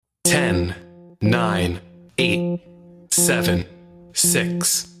10, 9, 8, 7,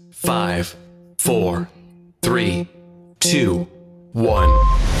 6, 5, 4, 3, 2, 1.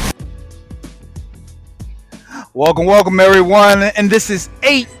 Welcome everyone, and this is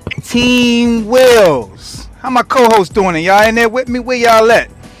 18 Wheels. How my co-host doing? Y'all in there with me? Where y'all at?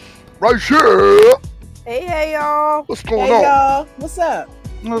 Right here. Hey y'all. What's going on? Y'all. What's up?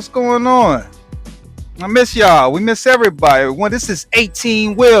 What's going on? I miss y'all. We miss everybody. Well, this is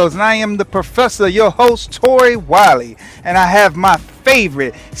 18 Wheels, and I am the professor, your host, Tori Wiley. And I have my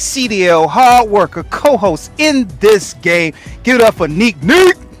favorite CDL hard worker co-host in this game. Give it up for Neek.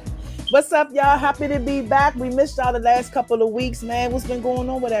 What's up, y'all? Happy to be back. We missed y'all the last couple of weeks, man. What's been going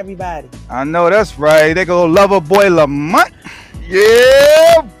on with everybody? I know that's right. They go lover boy Lamont.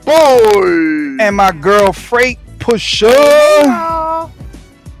 Yeah, boy. And my girl Freight Pusher. Hey, y'all.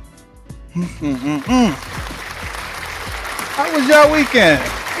 How was y'all weekend?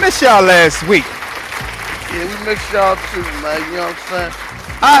 Miss y'all last week. Yeah, we missed y'all too, man. You know what I'm saying?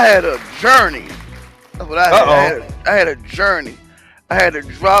 I had a journey. That's what I had. I had a journey. I had to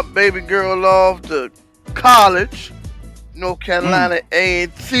drop baby girl off to college, North Carolina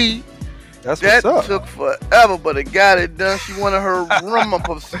A&T. That's that what's up. Took forever, but it got it done. She wanted her room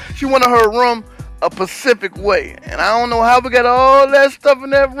a Pacific way, and I don't know how we got all that stuff in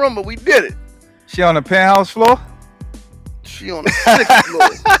that room, but we did it. She on the penthouse floor? She on the 6th floor.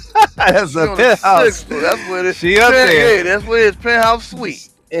 That's a penthouse. That's where it is. She up there. Yeah, that's where it's penthouse suite.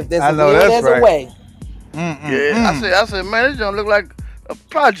 If there's a will, there's a way. Yeah, I said, man, this don't look like a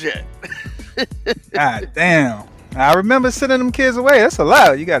project. God damn. I remember sending them kids away. That's a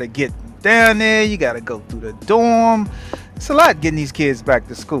lot. You got to get down there. You got to go through the dorm. It's a lot getting these kids back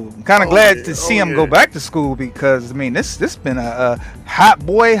to school. I'm kind of glad to see them go back to school because, I mean, this been a hot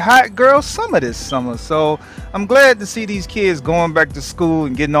boy, hot girl summer this summer. So I'm glad to see these kids going back to school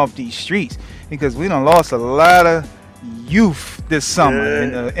and getting off these streets because we done lost a lot of youth this summer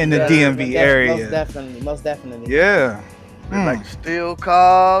in the DMV area. Most definitely. Yeah. Like steal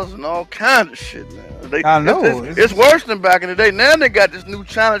cars and all kinds of shit now. I know. It's worse than back in the day. Now they got this new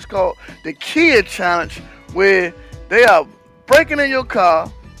challenge called the Kia Challenge where they are breaking in your car,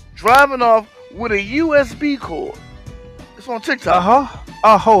 driving off with a USB cord. It's on TikTok.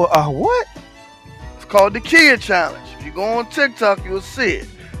 What? It's called the Kia Challenge. If you go on TikTok, you'll see it.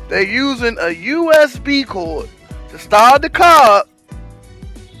 They're using a USB cord to start the car up,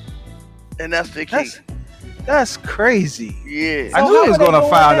 and that's the key. That's crazy. Yeah. I knew I was going to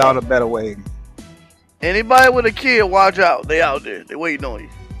find out a better way. Anybody with a Kia, watch out. They out there. They waiting on you.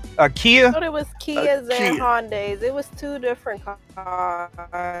 A Kia? I thought it was Kias and Hondas. It was two different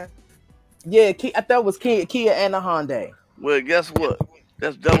cars. Yeah, I thought it was Kia and a Hyundai. Well, guess what?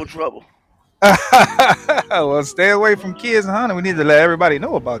 That's double trouble. Well, stay away from Kias and Honda. We need to let everybody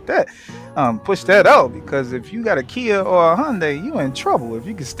know about that. Push that out because if you got a Kia or a Hyundai, you in trouble. If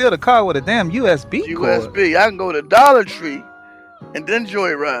you can steal the car with a damn USB cord. I can go to Dollar Tree and then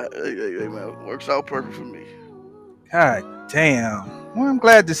joyride. Hey, man, it works out perfect for me. God damn. Well, I'm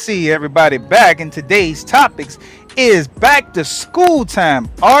glad to see everybody back. And today's topics is back to school time.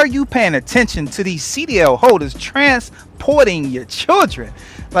 Are you paying attention to these CDL holders transporting your children?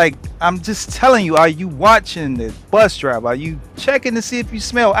 Like, I'm just telling you, are you watching the bus driver? Are you checking to see if you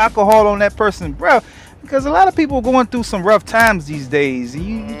smell alcohol on that person's breath? Because a lot of people are going through some rough times these days.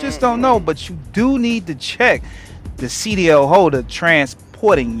 You just don't know, but you do need to check the CDL holder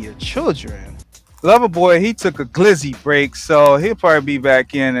transporting your children. Loverboy, he took a glizzy break, so he'll probably be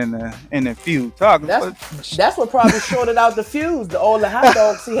back in a few. That's what probably shorted out the fuse. All the hot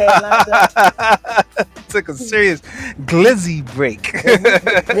dogs he had lined up. Took a serious glizzy break.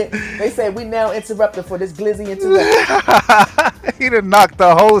 They said we now interrupted for this glizzy interruption. He done knocked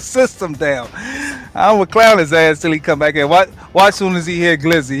the whole system down. I'm gonna clown his ass till he come back in. Watch soon as he hear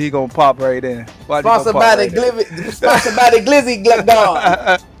glizzy, he gonna pop right in. Sponsored by the glizzy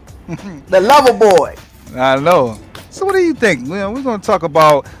dog. The lover boy. I know. So what do you think? We're going to talk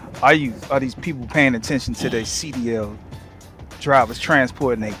about are these people paying attention to their CDL drivers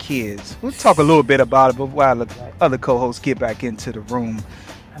transporting their kids? We'll talk a little bit about it, but while the other co-hosts get back into the room,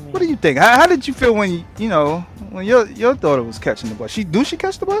 what do you think? How did you feel when when your daughter was catching the bus? Do she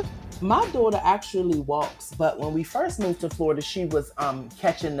catch the bus? My daughter actually walks, but when we first moved to Florida, she was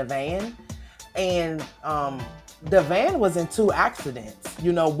catching the van, and the van was in two accidents.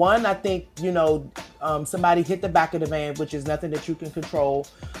 One, I think, somebody hit the back of the van, which is nothing that you can control.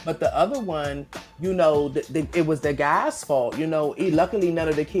 But the other one, it was the guy's fault. Luckily, none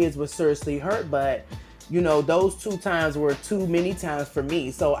of the kids were seriously hurt, but, those 2 times were too many times for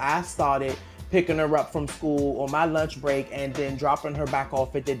me. So I started picking her up from school on my lunch break and then dropping her back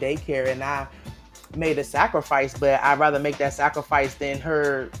off at the daycare. And I made a sacrifice, but I'd rather make that sacrifice than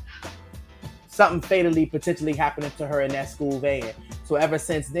her something fatally potentially happening to her in that school van. So ever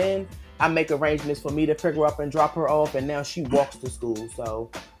since then, I make arrangements for me to pick her up and drop her off, and now she walks to school. So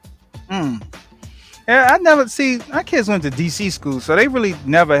yeah, I never see my kids went to DC school, so they really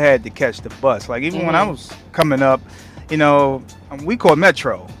never had to catch the bus. Like even when I was coming up, you know, we called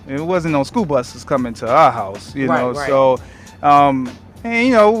Metro. It wasn't no school buses coming to our house, you know. Right. So and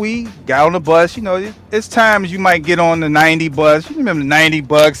you know, we got on the bus. You know, it's times you might get on the 90 bus. You remember the 90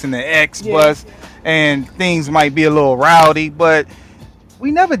 bucks and the X bus, and things might be a little rowdy, but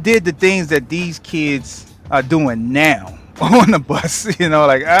we never did the things that these kids are doing now on the bus. You know,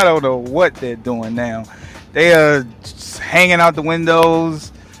 like I don't know what they're doing now. They are just hanging out the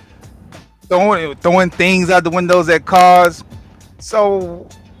windows, throwing things out the windows at cars. So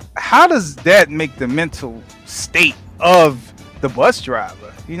how does that make the mental state of the bus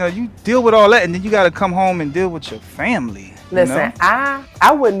driver? You know, you deal with all that, and then you got to come home and deal with your family. Listen,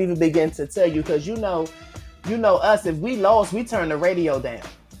 I wouldn't even begin to tell you, because you know us. If we lost, we turn the radio down.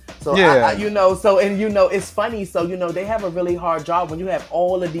 So it's funny. So they have a really hard job when you have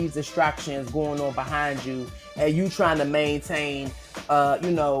all of these distractions going on behind you, and you trying to maintain,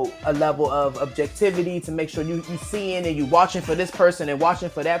 a level of objectivity to make sure you seeing and you watching for this person and watching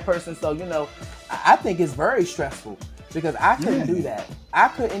for that person. So I think it's very stressful. Because I couldn't do that. I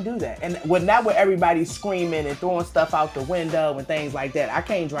couldn't do that. And not with everybody screaming and throwing stuff out the window and things like that. I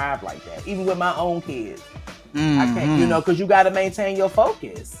can't drive like that. Even with my own kids. I can't, because you got to maintain your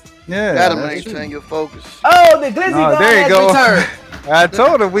focus. Yeah. Got to maintain your focus. Oh, the glizzy gun there you go. Returned. I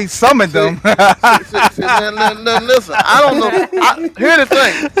told her we summoned them. Listen, I don't know. Here's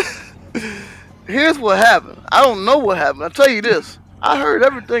the thing. Here's what happened. I don't know what happened. I'll tell you this. I heard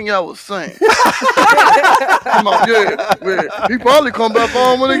everything y'all was saying. He probably come back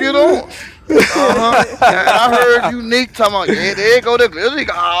on when they get on. I heard you Neek talking about, there you go, the glizzy.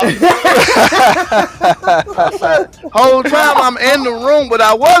 Whole time I'm in the room, but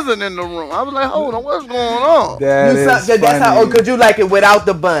I wasn't in the room. I was like, hold on, what's going on? That's how. Could you like it without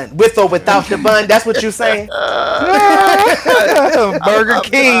the bun, with or without the bun? That's what you're saying. Burger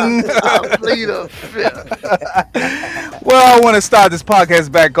King. I plead a fifth. Well, I want to start this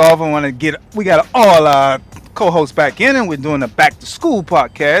podcast back off. We got all our co-hosts back in, and we're doing a back to school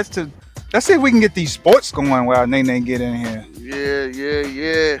podcast. Let's see if we can get these sports going while Nene get in here.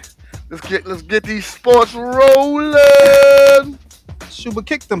 Yeah. Let's get these sports rolling. Shuba,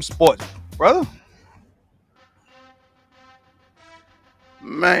 kick them sports, brother.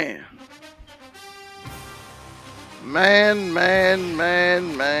 Man.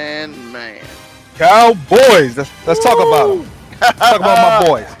 Cowboys. Let's talk about them. Talk about my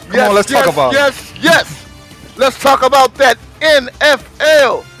boys. Come on, let's talk about them. Yes. Let's talk about that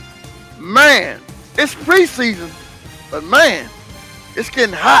NFL. Man, it's preseason, but man, it's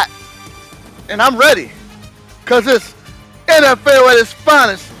getting hot. And I'm ready. Because it's NFL at its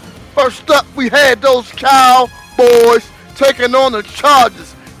finest. First up, we had those Cowboys taking on the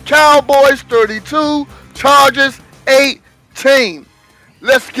Chargers. Cowboys 32, Chargers 18.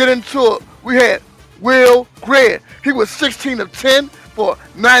 Let's get into it. We had Will Greer. He was 16 of 10 for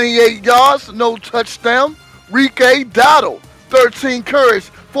 98 yards, no touchdown. Ricky Dowdle, 13 carries,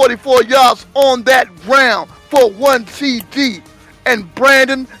 44 yards on that ground for 1 TD. And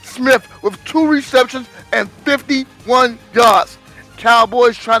Brandon Smith with 2 receptions and 51 yards.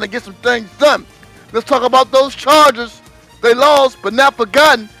 Cowboys trying to get some things done. Let's talk about those Chargers. They lost, but not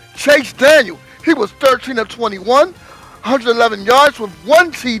forgotten, Chase Daniel. He was 13 of 21, 111 yards with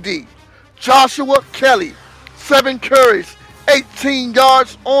 1 TD. Joshua Kelly, 7 carries, 18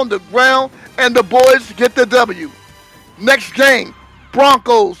 yards on the ground, and the boys get the W. Next game,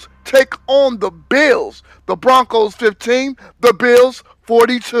 Broncos take on the Bills. The Broncos 15, the Bills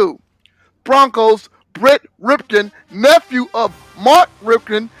 42. Broncos, Brett Ripken, nephew of Mark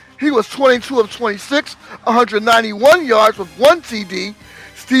Ripken, he was 22 of 26, 191 yards with 1 TD.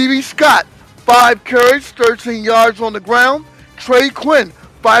 Stevie Scott, 5 carries, 13 yards on the ground. Trey Quinn,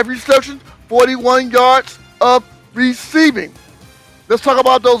 5 receptions, 41 yards of receiving. Let's talk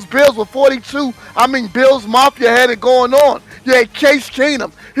about those Bills with 42. Bills Mafia had it going on. You had Case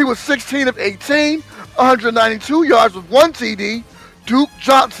Keenum. He was 16 of 18, 192 yards with 1 TD. Duke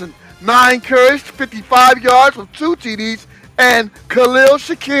Johnson, 9 carries, 55 yards with 2 TDs. And Khalil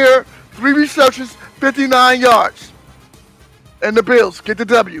Shakir, 3 receptions, 59 yards. And the Bills get the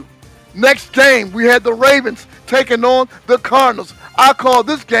W. Next game, we had the Ravens taking on the Cardinals. I call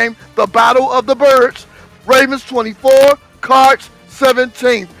this game the Battle of the Birds. Ravens 24, Cards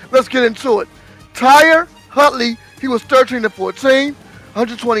 17. Let's get into it. Tyre Huntley, he was 13-14,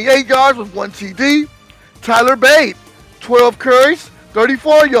 128 yards with 1 TD. Tyler Bade, 12 carries,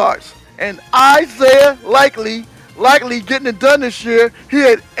 34 yards. And Isaiah Likely getting it done this year. He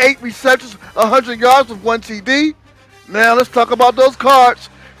had 8 receptions, 100 yards with 1 TD. Now let's talk about those cards.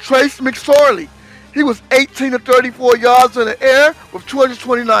 Trace McSorley, he was 18-34 yards in the air with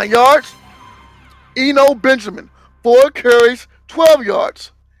 229 yards. Eno Benjamin, 4 carries, 12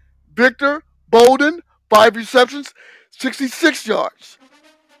 yards. Victor Bolden, 5 receptions, 66 yards.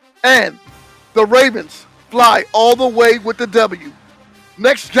 And the Ravens fly all the way with the W.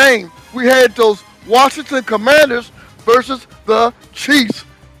 Next game, we had those Washington Commanders versus the Chiefs.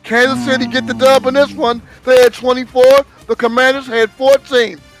 Kansas City get the dub in this one. They had 24. The Commanders had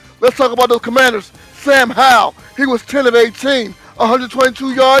 14. Let's talk about those Commanders. Sam Howell, he was 10-18,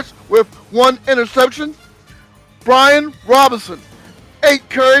 122 yards with 1 interception. Brian Robinson, 8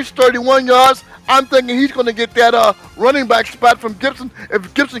 carries, 31 yards. I'm thinking he's going to get that running back spot from Gibson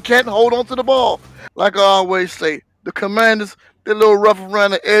if Gibson can't hold on to the ball. Like I always say, the Commanders, they're a little rough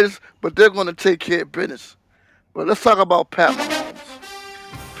around the edges, but they're going to take care of business. But let's talk about Pat Mahomes.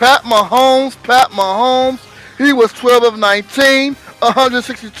 Pat Mahomes, he was 12-19,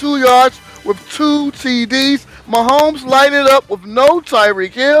 162 yards with 2 TDs. Mahomes lighted up with no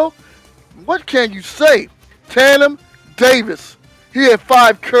Tyreek Hill. What can you say? Tatum Davis, he had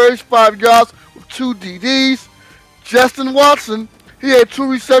 5 carries, 5 yards with 2 DDs. Justin Watson, he had 2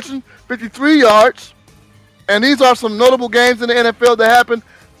 receptions, 53 yards. And these are some notable games in the NFL that happened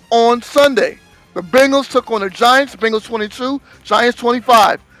on Sunday. The Bengals took on the Giants, Bengals 22, Giants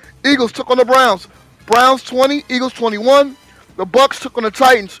 25. Eagles took on the Browns, Browns 20, Eagles 21. The Bucks took on the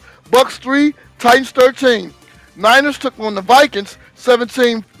Titans, Bucks 3, Titans 13. Niners took on the Vikings,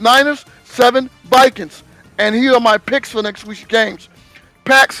 17 Niners, 7 Vikings. And here are my picks for next week's games.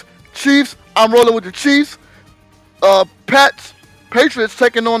 Pats, Chiefs, I'm rolling with the Chiefs. Pats, Patriots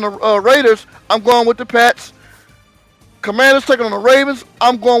taking on the Raiders, I'm going with the Pats. Commanders taking on the Ravens,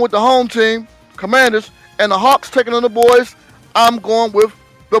 I'm going with the home team, Commanders. And the Hawks taking on the Boys, I'm going with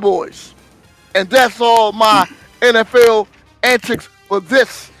the Boys. And that's all my NFL antics for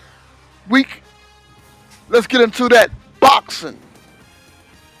this week. Let's get into that boxing.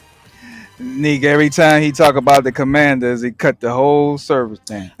 Nick, every time he talk about the Commanders, he cut the whole service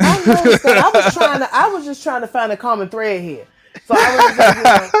down. I was just trying to find a common thread here. So I was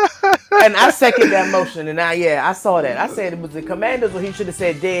just, and I second that motion. And I saw that. I said it was the Commanders, or he should have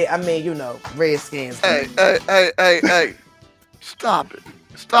said dead. I mean, Redskins. Hey. Stop it.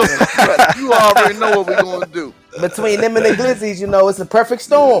 You already know what we're going to do. Between them and the Glizzies, it's a perfect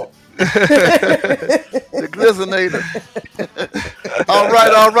storm. The Glizzinator. All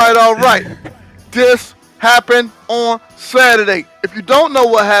right. This happened on Saturday. If you don't know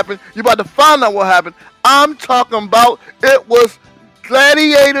what happened, you're about to find out what happened. I'm talking about it was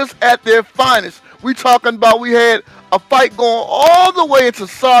gladiators at their finest. We had a fight going all the way into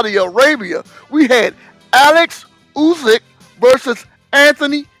Saudi Arabia. We had Alex Usyk versus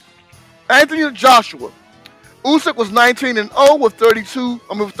Anthony Joshua. Usyk was 19-0 with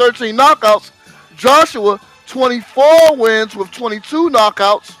 13 knockouts. Joshua 24 wins with 22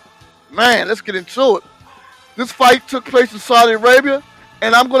 knockouts. Man, let's get into it. This fight took place in Saudi Arabia,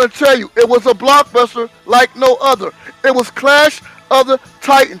 and I'm going to tell you, it was a blockbuster like no other. It was Clash of the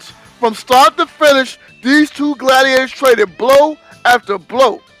Titans. From start to finish, these two gladiators traded blow after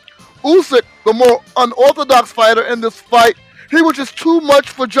blow. Usyk, the more unorthodox fighter in this fight, he was just too much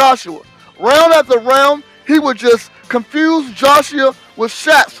for Joshua. Round after round, he would just confuse Joshua with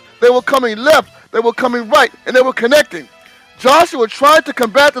shots. They were coming left, they were coming right, and they were connecting. Joshua tried to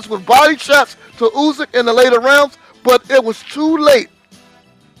combat this with body shots to Usyk in the later rounds, but it was too late.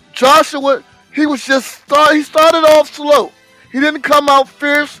 Joshua, he started off slow. He didn't come out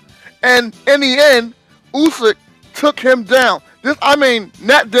fierce, and in the end, Usyk took him down. Not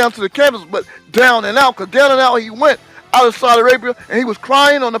down to the canvas, but down and out, because down and out he went out of Saudi Arabia, and he was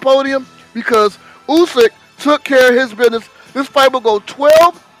crying on the podium because Usyk took care of his business. This fight will go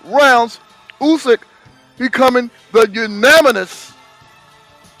 12 rounds. Usyk becoming the unanimous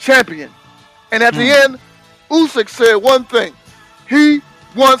champion. And at the end, Usyk said one thing. He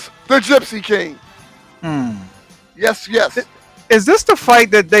wants the Gypsy King. Yes. Is this the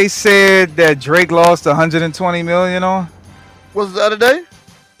fight that they said that Drake lost 120 million on? Was it the other day?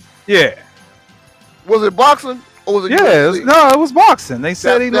 Yeah. Was it boxing or was it UFC? It was boxing. They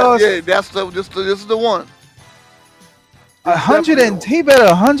said he lost. Yeah, this is the one. He bet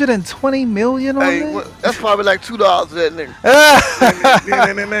 120 million on it? That's probably like $2 to that nigga. You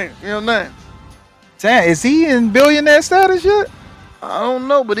know what I'm saying? Damn, is he in billionaire status yet? I don't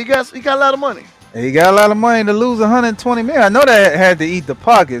know, but he got a lot of money. He got a lot of money to lose 120 million. I know that had to eat the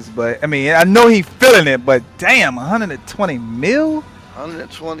pockets, but I mean, I know he feeling it. But damn, 120 mil.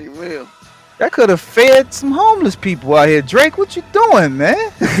 120 mil. That could have fed some homeless people out here. Drake, what you doing,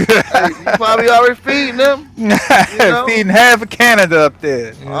 man? Hey, you probably already feeding them. You know? Feeding half of Canada up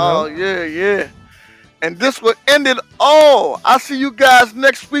there. Oh, yeah. And this will end it all. I'll see you guys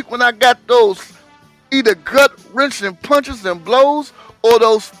next week when I got those either gut wrenching punches and blows or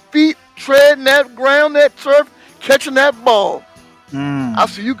those feet treading that ground, that turf, catching that ball. I'll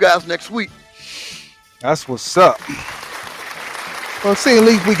see you guys next week. That's what's up. Well, see, at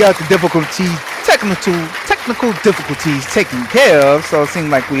least we got the technical difficulties taken care of. So it seems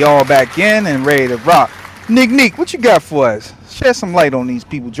like we all back in and ready to rock. Nick, what you got for us? Shed some light on these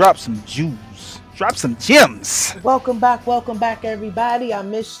people. Drop some jewels. Drop some gems. Welcome back, everybody. I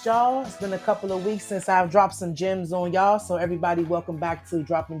missed y'all. It's been a couple of weeks since I've dropped some gems on y'all. So everybody, welcome back to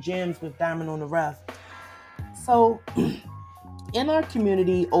Dropping Gems with Diamond on the Rough. So in our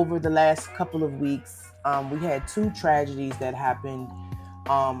community over the last couple of weeks, we had two tragedies that happened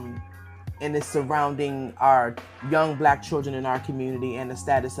and it's surrounding our young Black children in our community and the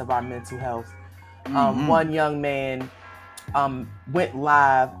status of our mental health. One young man went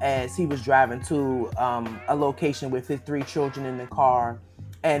live as he was driving to a location with his 3 children in the car,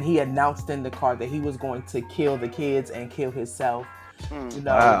 and he announced in the car that he was going to kill the kids and kill himself.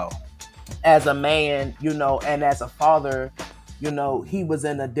 Wow. As a man, and as a father, he was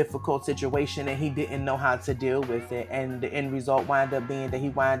in a difficult situation and he didn't know how to deal with it. And the end result wound up being that he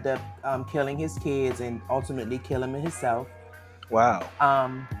wound up killing his kids and ultimately killing himself. Wow.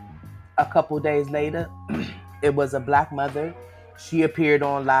 A couple days later, it was a Black mother. She appeared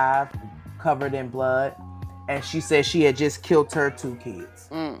on live, covered in blood, and she said she had just killed her 2 kids.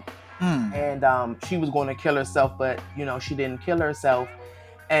 And she was going to kill herself, but she didn't kill herself.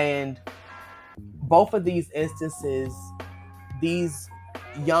 And both of these instances, these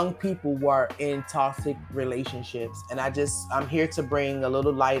young people were in toxic relationships, and I'm here to bring a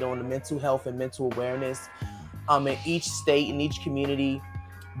little light on the mental health and mental awareness. In each state, in each community,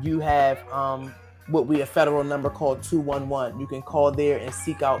 you have a federal number called 211. You can call there and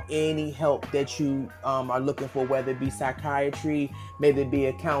seek out any help that you are looking for, whether it be psychiatry, maybe it be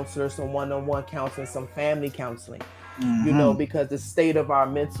a counselor, some one-on-one counseling, some family counseling. Because the state of our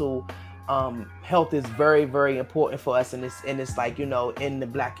mental health is very, very important for us, and it's like, in the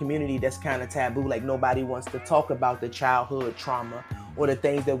Black community, that's kind of taboo. Like, nobody wants to talk about the childhood trauma or the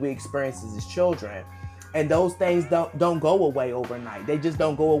things that we experience as children. And those things don't go away overnight. They just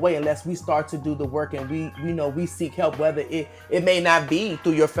don't go away unless we start to do the work and we seek help, whether it may not be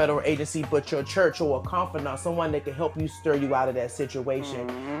through your federal agency, but your church or a confidant, someone that can help you stir you out of that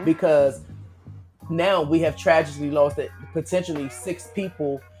situation. Because now we have tragically lost potentially 6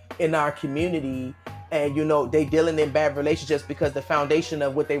 people in our community, and they dealing in bad relationships because the foundation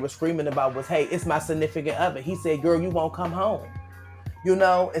of what they were screaming about was, hey, it's my significant other. He said, girl, you won't come home. And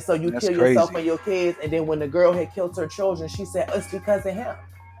so you kill yourself and your kids. And then when the girl had killed her children, she said, it's because of him,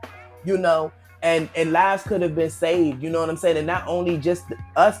 and lives could have been saved. You know what I'm saying? And not only just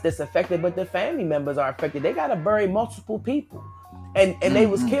us that's affected, but the family members are affected. They got to bury multiple people. And they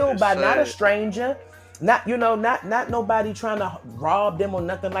was killed by not a stranger, not nobody trying to rob them or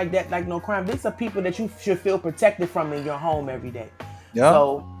nothing like that, like no crime. These are people that you should feel protected from in your home every day. Yeah.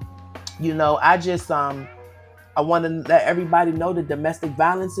 So, I want to let everybody know that domestic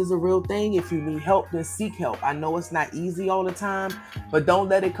violence is a real thing. If you need help, then seek help. I know it's not easy all the time, but don't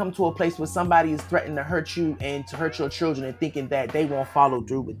let it come to a place where somebody is threatening to hurt you and to hurt your children and thinking that they won't follow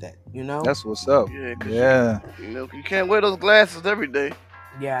through with that, That's what's up. Yeah. You can't wear those glasses every day.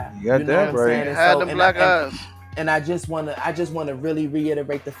 Yeah. You got that right. Had them black eyes. And I just want to really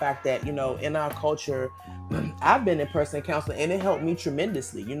reiterate the fact that, in our culture, I've been in person counseling and it helped me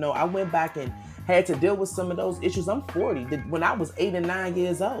tremendously. I went back and had to deal with some of those issues. I'm 40. When I was 8 and 9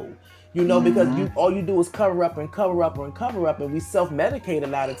 years old, because all you do is cover up, and we self-medicate a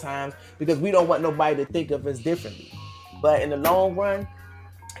lot of times because we don't want nobody to think of us differently. But in the long run,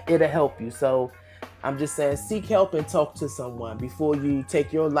 it'll help you. So I'm just saying, seek help and talk to someone before you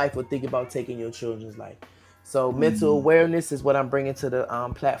take your life or think about taking your children's life. So mental awareness is what I'm bringing to the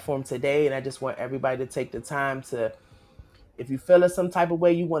platform today. And I just want everybody to take the time to, if you feel in some type of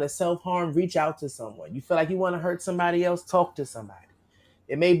way, you want to self-harm, reach out to someone. You feel like you want to hurt somebody else, talk to somebody.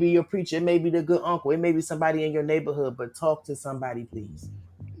 It may be your preacher, it may be the good uncle, it may be somebody in your neighborhood, but talk to somebody, please.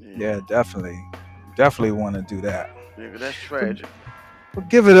 Yeah, definitely. Definitely want to do that. Yeah, that's tragic. Well,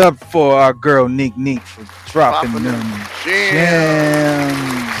 give it up for our girl Neek for dropping them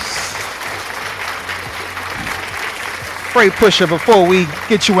gems. Freight Pusher, before we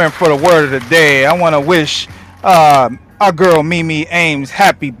get you in for the word of the day, I want to wish our girl Mimi Ames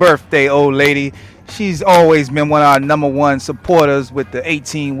happy birthday, old lady. She's always been one of our number one supporters with the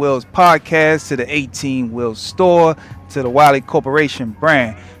 18 Wheels podcast, to the 18 Wheels store, to the Wiley Corporation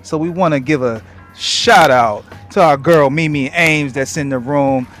brand. So we want to give a shout out to our girl Mimi Ames that's in the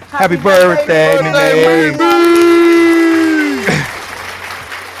room. Happy birthday, Mimi.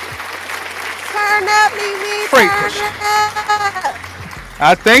 Turn up, Mimi. Freight Turn Pusher. up.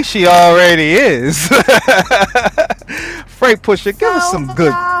 I think she already is. Freight Pusher, give us some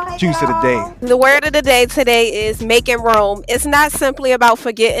good juice of the day. The word of the day today is making room. It's not simply about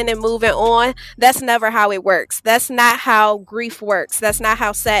forgetting and moving on. That's never how it works. That's not how grief works. That's not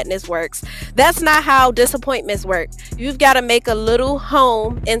how sadness works. That's not how disappointments work. You've got to make a little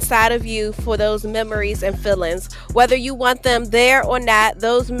home inside of you for those memories and feelings. Whether you want them there or not,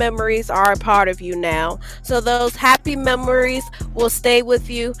 those memories are a part of you now. So those happy memories will stay with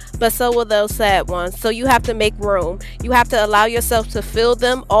you, but so will those sad ones. So you have to make room. You have to allow yourself to feel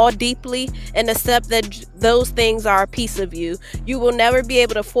them all deeply and accept that those things are a piece of you. You will never be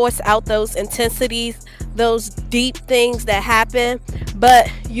able to force out those intensities, those deep things that happen, but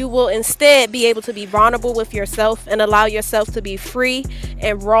you will instead be able to be vulnerable with yourself and allow yourself to be free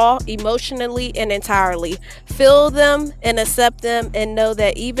and raw emotionally and entirely. Feel them and accept them, and know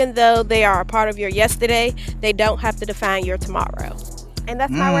that even though they are a part of your yesterday, they don't have to define your tomorrow. And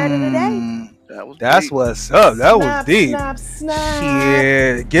that's my word of the day. That's deep. What's up. That was deep. Snap.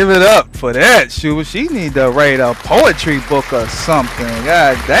 Yeah, give it up for that. She need to write a poetry book or something.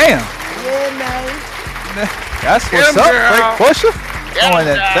 God damn. Yeah, nice. That's what's up, Freight Pusher. On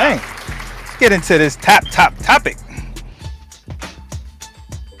that thing. Let's get into this top topic.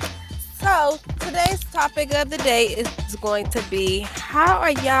 So today's topic of the day is going to be, how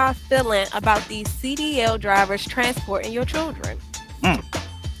are y'all feeling about these CDL drivers transporting your children?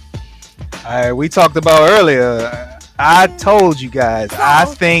 All right, we talked about earlier. I told you guys, I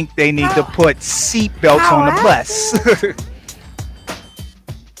think they need to put seatbelts on the bus.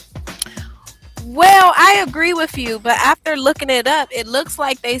 Well, I agree with you, but after looking it up, it looks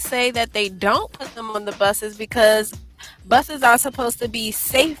like they say that they don't put them on the buses because buses are supposed to be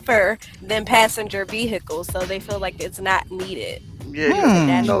safer than passenger vehicles, so they feel like it's not needed.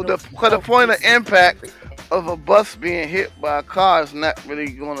 Yeah, no, the point of impact of a bus being hit by a car is not really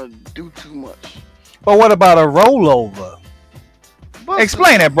gonna do too much. But what about a rollover?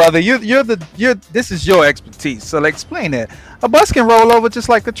 Explain that, brother. This is your expertise, so explain that. A bus can roll over just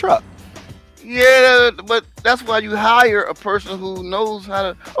like a truck. Yeah, but that's why you hire a person who knows how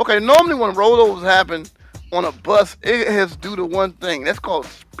to. Okay, normally when rollovers happen on a bus, it has due to one thing. That's called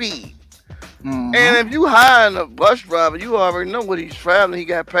speed. Mm-hmm. And if you hire a bus driver, you already know what he's traveling. He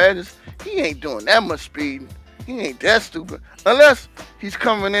got passengers. He ain't doing that much speed. He ain't that stupid. Unless he's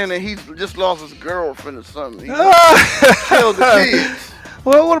coming in and he's just lost his girlfriend or something. He killed the kids.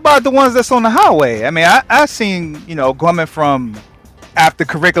 Well, what about the ones that's on the highway? I mean, I seen, coming from after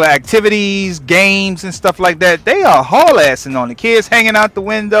curricular activities, games and stuff like that. They are haul-assing on the kids, hanging out the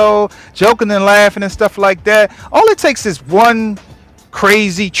window, joking and laughing and stuff like that. All it takes is one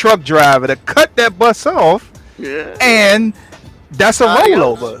crazy truck driver to cut that bus off, and that's a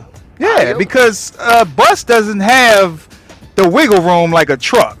rollover. Yeah, because a bus doesn't have the wiggle room like a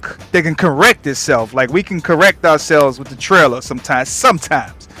truck. They can correct itself. Like we can correct ourselves with the trailer sometimes.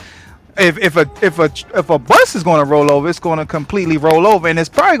 If a bus is going to roll over, it's going to completely roll over, and it's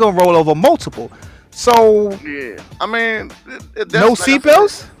probably going to roll over multiple. So I mean, no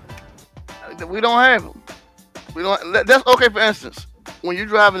seatbelts. We don't have them. We don't. That's okay. For instance, when you're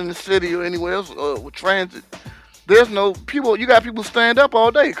driving in the city or anywhere else with transit, there's no people. You got people stand up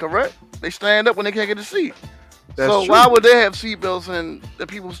all day, correct? They stand up when they can't get a seat. So why would they have seatbelts and the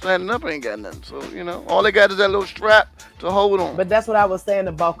people standing up ain't got nothing? So all they got is that little strap to hold on. But that's what I was saying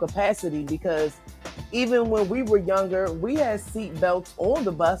about capacity, because even when we were younger, we had seatbelts on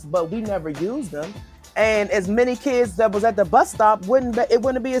the bus, but we never used them. And as many kids that was at the bus stop, it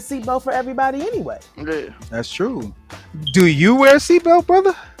wouldn't be a seatbelt for everybody anyway. Yeah, that's true. Do you wear a seatbelt,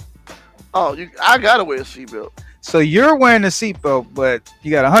 brother? Oh, I gotta wear a seatbelt. So you're wearing a seatbelt, but you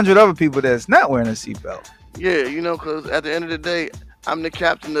got 100 other people that's not wearing a seatbelt. Yeah, because at the end of the day, I'm the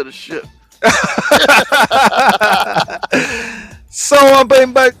captain of the ship. So,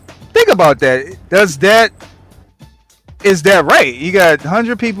 but think about that. Is that right? You got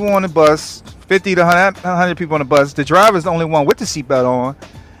 100 people on the bus, 50 to 100 people on the bus. The driver's the only one with the seatbelt on.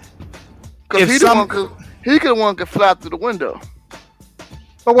 Because he could one could fly through the window.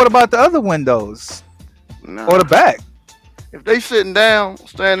 But what about the other windows? Or the back? If they sitting down,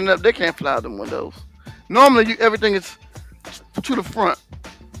 standing up, they can't fly out them windows. Normally, everything is to the front.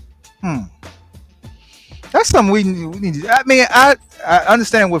 That's something we need. I mean, I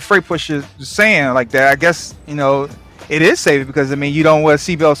understand what Freight Pusher is saying like that. I guess, it is safe because, I mean, you don't wear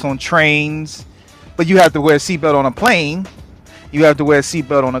seatbelts on trains, but you have to wear a seatbelt on a plane. You have to wear a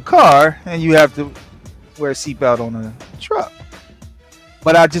seatbelt on a car, and you have to wear a seatbelt on a truck.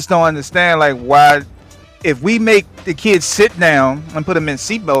 But I just don't understand, like, why, if we make the kids sit down and put them in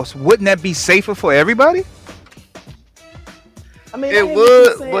seatbelts, wouldn't that be safer for everybody? I mean, It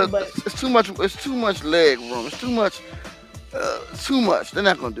would, but it's too much. It's too much leg room. It's too much. Too much. They're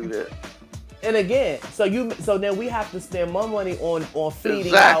not gonna do that. And again, so then we have to spend more money on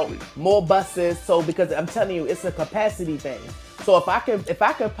fleeting out more buses. So because I'm telling you, it's a capacity thing. So if I could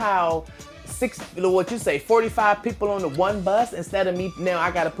pile 45 people on the one bus instead of me now,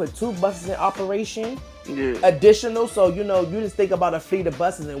 I got to put 2 buses in operation. Yeah. Additional. So you just think about a fleet of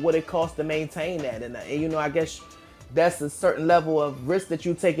buses and what it costs to maintain that, and I guess. That's a certain level of risk that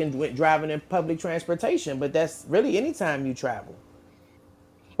you take in driving in public transportation, but that's really anytime you travel.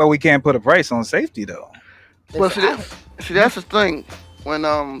 But we can't put a price on safety, though. Well, see, that's the thing.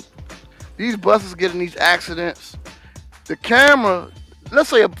 When these buses get in these accidents, the camera, let's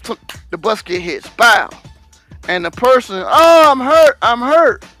say the bus get hit, bow, and the person, I'm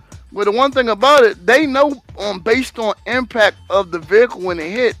hurt. But the one thing about it, they know based on impact of the vehicle when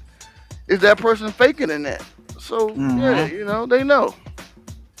it hit, is that person faking in that. So yeah, they know.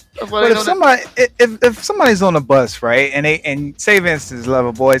 That's why. But if somebody's on the bus, right, and say for instance,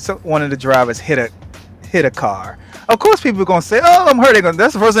 Lover Boy, one of the drivers hit a car, of course people are gonna say, "Oh, I'm hurt."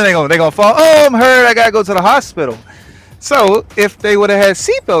 That's the first thing they're gonna fall. "Oh, I'm hurt. I gotta go to the hospital." So if they would have had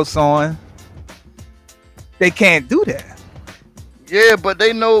seatbelts on, they can't do that. Yeah, but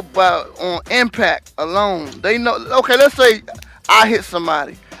they know on impact alone. They know. Okay, let's say I hit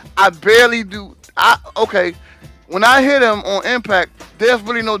somebody. I barely do. When I hit him on impact, there's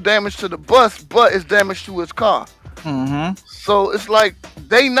really no damage to the bus, but it's damage to his car. Mm-hmm. So it's like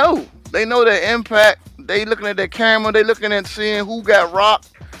they know their impact. They looking at their camera. They looking at seeing who got rocked.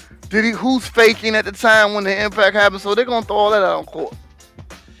 Who's faking at the time when the impact happened. So they're gonna throw all that out on court.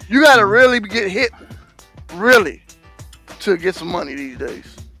 You gotta really get hit, really, to get some money these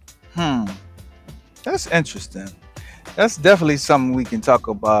days. That's interesting. That's definitely something we can talk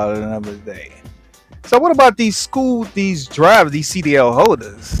about another day. So what about these drivers, these CDL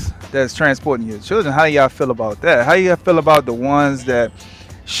holders that's transporting your children? How do y'all feel about that? How do y'all feel about the ones that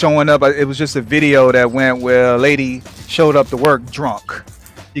showing up? It was just a video that went where a lady showed up to work drunk.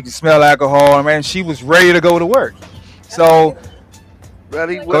 You can smell alcohol, and she was ready to go to work. So,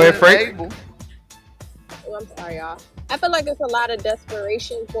 ready? Go ahead, Frank. Oh, I'm sorry, y'all. I feel like it's a lot of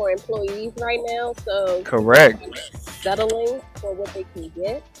desperation for employees right now. So correct. Settling for what they can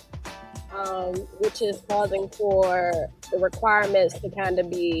get. Which is causing for the requirements to kind of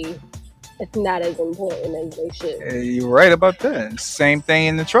be not as important as they should. You're right about that. Same thing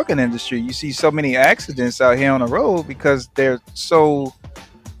in the trucking industry. You see so many accidents out here on the road because they're so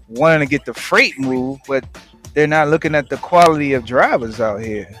wanting to get the freight moved, but they're not looking at the quality of drivers out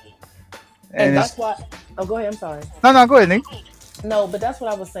here. And that's why. Oh, go ahead. I'm sorry. No, go ahead, Nick. No, but that's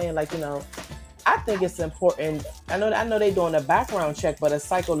what I was saying. Like, I think it's important. I know they're doing a background check, but a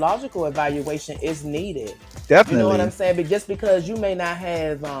psychological evaluation is needed. Definitely. You know what I'm saying? But just because you may not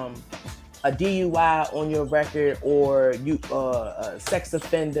have a DUI on your record or you a sex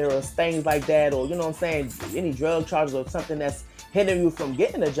offender or things like that, or any drug charges or something that's hindering you from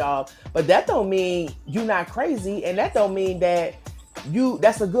getting a job, but that don't mean you're not crazy, and that don't mean that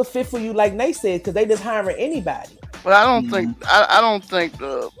that's a good fit for you, like Nate said, because they just hiring anybody. But I don't think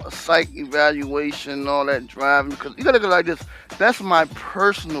the psych evaluation and all that driving, because you gotta go like this. That's my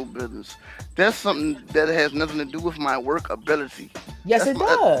personal business. That's something that has nothing to do with my work ability. Yes, it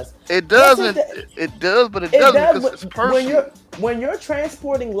does. It does. It does, but it doesn't because it's personal. When you're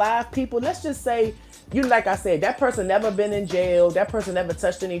transporting live people, let's just say, like I said, that person never been in jail. That person never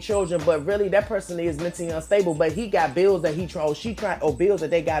touched any children, but really that person is mentally unstable. But he got bills that or bills that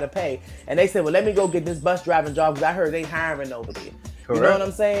they gotta pay. And they said, well, let me go get this bus driving job because I heard they hiring over there. Correct. You know what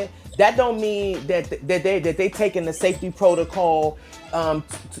I'm saying? That don't mean that they taking the safety protocol, to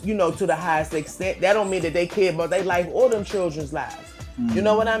the highest extent. That don't mean that they care about their life or them children's lives. Mm-hmm. You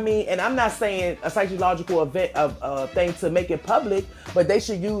know what I mean? And I'm not saying a psychological event of thing to make it public, but they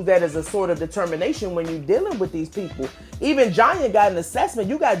should use that as a sort of determination when you're dealing with these people. Even Giant got an assessment.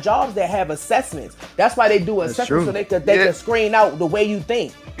 You got jobs that have assessments. That's why they do assessments so they can screen out the way you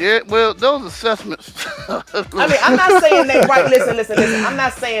think. Yeah, well, those assessments. I mean, I'm not saying they right. Listen. I'm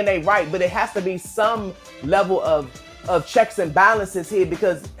not saying they right, but it has to be some level of checks and balances here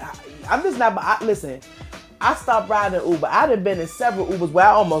because I'm just not. Listen. I stopped riding Uber. I'd have been in several Ubers where I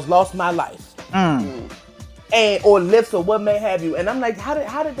almost lost my life. And or Lyfts or what may have you. And I'm like, how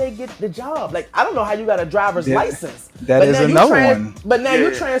did they get the job? Like, I don't know how you got a driver's license. That is another one. But now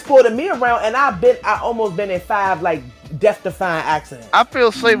you transported me around, and I almost been in 5 like death-defying accidents. I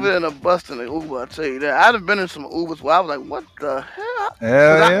feel safer in a bus than an Uber. I tell you that. I'd have been in some Ubers where I was like, what the hell?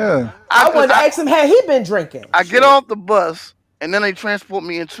 Yeah. I wanted to ask him, had he been drinking? I get off the bus. And then they transport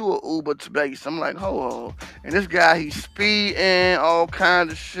me into an Uber to base. I'm like, ho. And this guy, he's speeding, all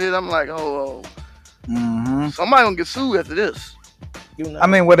kinds of shit. I'm like, ho. Somebody gonna get sued after this. You know? I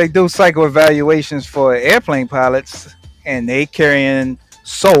mean, they do psycho evaluations for airplane pilots, and they carrying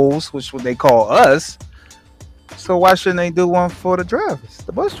souls, which what they call us. So why shouldn't they do one for the drivers,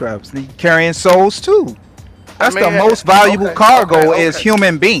 the bus drivers? They carrying souls too. That's the most valuable cargo is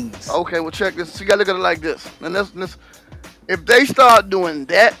human beings. Okay, well check this. So you gotta look at it like this. And this if they start doing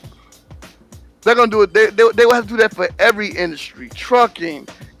that, they're gonna do it. They will have to do that for every industry, trucking,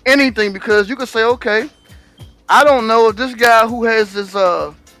 anything, because you could say, okay, I don't know if this guy who has this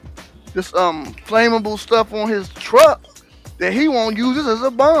flammable stuff on his truck that he won't use this as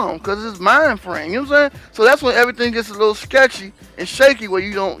a bomb because it's mind frame. You know what I'm saying? So that's when everything gets a little sketchy and shaky, where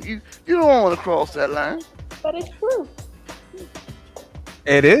you don't want to cross that line. But it's true.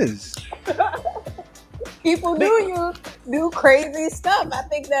 It is. People do crazy stuff. I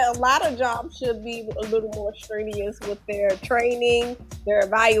think that a lot of jobs should be a little more strenuous with their training, their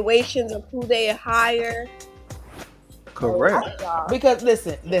evaluations of who they hire. Correct. Because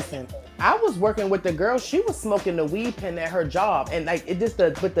listen, I was working with the girl. She was smoking the weed pen at her job, and like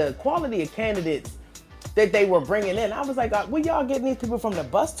with the quality of candidates that they were bringing in, I was like, "Where y'all getting these people from the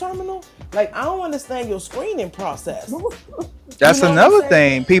bus terminal? Like, I don't understand your screening process." That's another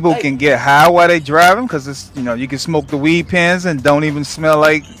thing. People can get high while they driving because it's you can smoke the weed pens and don't even smell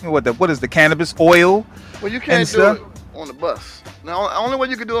like what is the cannabis oil. Well, you can't do it on the bus. Now, the only way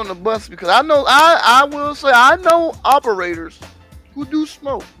you can do it on the bus, because I will say I know operators who do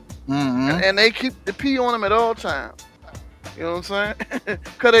smoke, and they keep the pee on them at all times. You know what I'm saying?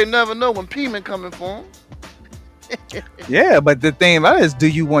 Because they never know when pee-man coming for them. Yeah, but the thing about it is, do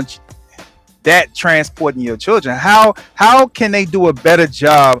you want that transporting your children? How can they do a better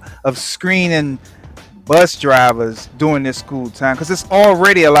job of screening bus drivers during this school time? Because it's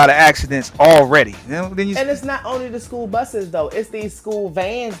already a lot of accidents already. And it's not only the school buses though; it's these school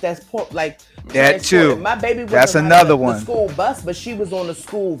vans that's like that too. My baby was that's another one. The school bus, but she was on the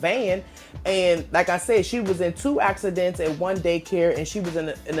school van. And like I said, she was in 2 accidents at one daycare, and she was in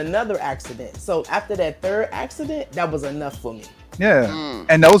another accident. So after that 3rd accident, that was enough for me. Yeah.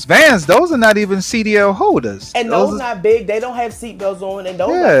 And those vans, those are not even CDL holders. And those not big. They don't have seatbelts on, and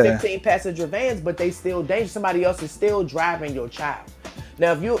those are 15 passenger vans, but they still dangerous. Somebody else is still driving your child.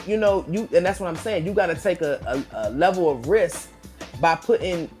 Now, if you and that's what I'm saying, you got to take a level of risk by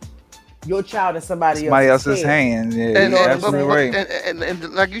putting your child in somebody else's hand. Yeah, and, absolutely right.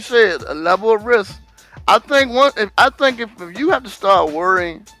 And like you said, a level of risk. I think if you have to start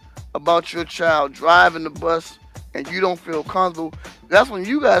worrying about your child driving the bus and you don't feel comfortable, that's when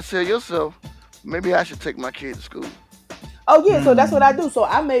you gotta tell yourself, maybe I should take my kid to school. Oh yeah, so that's what I do. So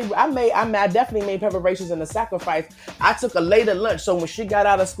I definitely made preparations and a sacrifice. I took a later lunch, so when she got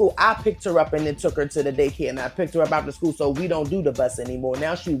out of school, I picked her up and then took her to the daycare, and I picked her up after school, so we don't do the bus anymore.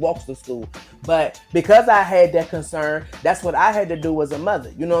 Now she walks to school. But because I had that concern, that's what I had to do as a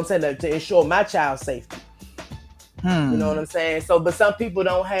mother. You know what I'm saying? To ensure my child's safety. You know what I'm saying? So, but some people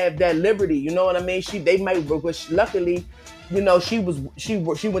don't have that liberty. You know what I mean? They might, but luckily, she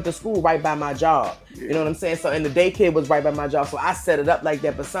went to school right by my job. You know what I'm saying? So, and the daycare was right by my job. So I set it up like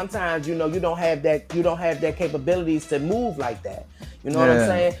that. But sometimes, you don't have that capabilities to move like that. You know what I'm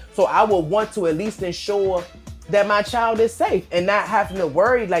saying? So I would want to at least ensure that my child is safe and not having to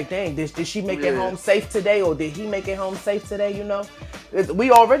worry like, dang, did she make it home safe today, or did he make it home safe today? We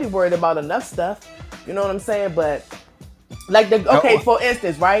already worried about enough stuff. You know what I'm saying? But like for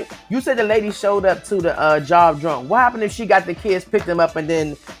instance, right? You said the lady showed up to the job drunk. What happened if she got the kids, picked them up, and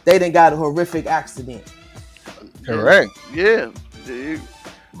then they done got a horrific accident? Correct. Yeah.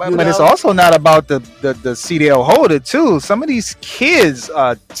 But it's also not about the CDL holder too. Some of these kids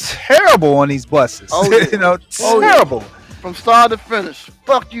are terrible on these buses. Oh, yeah. Terrible. From start to finish.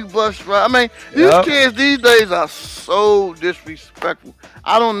 Fuck you, bus driver. I mean, these kids these days are so disrespectful.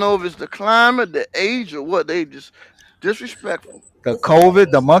 I don't know if it's the climate, the age, or what. They just disrespectful. The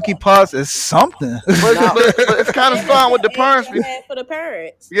COVID, the monkeypox is something. But it's kind of starting with the parents. For the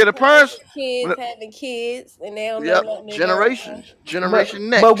parents. Yeah, the parents. Kids having kids, and they don't Yep, know nothing generations, generation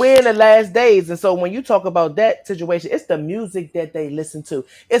next. But we're in the last days, and so when you talk about that situation, it's the music that they listen to.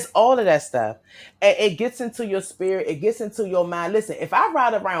 It's all of that stuff, and it gets into your spirit. It gets into your mind. Listen, if I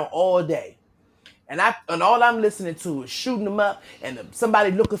ride around all day, and all I'm listening to is shooting them up, and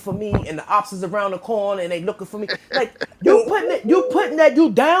somebody looking for me, and the ops is around the corner, and they looking for me. Like you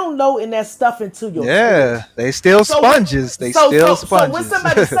downloading that stuff into your Yeah, they still sponges. So when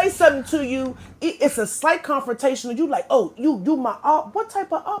somebody say something to you, it's a slight confrontation. And you like, oh, you my op. What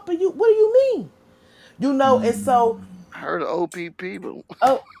type of op are you? What do you mean? You know, and so. I heard of OPP, but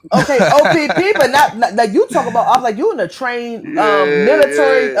oh, okay, OPP, but not like you talk about. I was like, you in a trained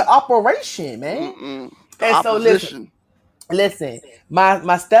military operation, man. And so listen.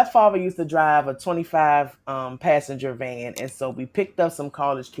 My stepfather used to drive a 25 passenger van, and so we picked up some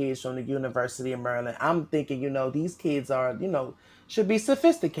college kids from the University of Maryland. I'm thinking, these kids are, should be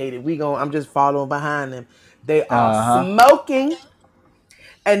sophisticated. I'm just following behind them. They are smoking,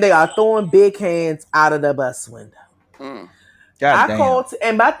 and they are throwing big hands out of the bus window. I called,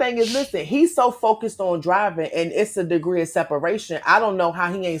 and my thing is, listen, he's so focused on driving, and it's a degree of separation. I don't know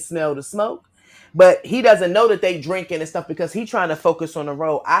how he ain't smelled the smoke, but he doesn't know that they drinking and stuff because he's trying to focus on the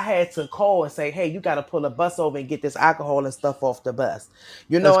road. I had to call and say, hey, you got to pull a bus over and get this alcohol and stuff off the bus.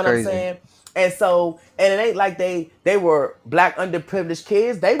 You know what I'm saying? And so, and it ain't like they were black underprivileged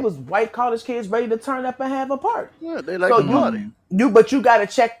kids. They was white college kids ready to turn up and have a party. Yeah, they like the party. But you got to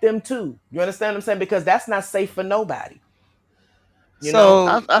check them too. You understand what I'm saying? Because that's not safe for nobody.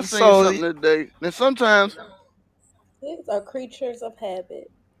 I seen something today. And sometimes kids are creatures of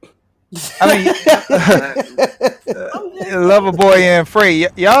habit. I mean, Lover Boy and Frey,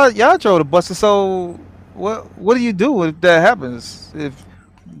 y'all drove the bus. So what do you do if that happens? If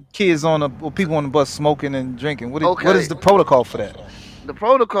kids or people on the bus smoking and drinking, what is the protocol for that? The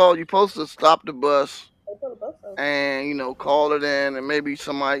protocol, you're supposed to stop the bus and call it in, and maybe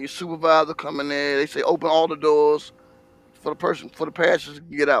your supervisor come in there. They say open all the doors for the passengers to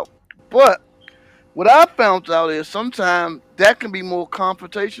get out. But what I found out is sometimes that can be more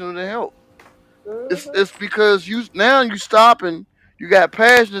confrontational than help. It's because you stopping, you got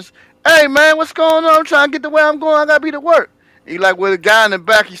passengers. Hey man, what's going on? I'm trying to get to where I'm going. I gotta be to work. And you like, well, the guy in the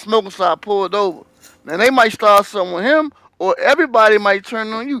back, he's smoking, so I pulled over. Now they might start something with him, or everybody might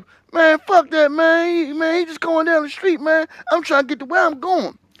turn on you. Man, fuck that, man. He just going down the street, man. I'm trying to get to where I'm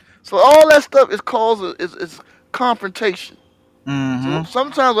going. So all that stuff is confrontation. So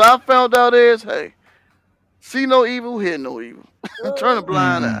sometimes what I found out is, hey, see no evil, hear no evil. Turn a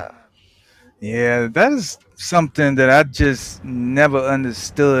blind eye. Yeah, that is something that I just never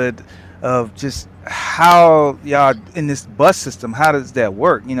understood of just how y'all in this bus system, how does that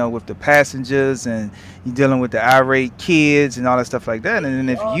work? With the passengers and you dealing with the irate kids and all that stuff like that. And then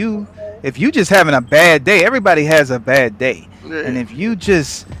if you just having a bad day, everybody has a bad day. Yeah. And if you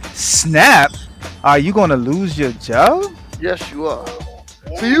just snap, are you going to lose your job? Yes, you are.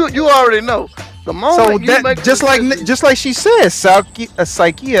 So you already know. The moment just like she said, a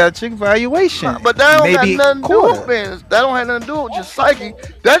psychiatric evaluation. But that don't have nothing to do with things. That don't have nothing to do with just psyche.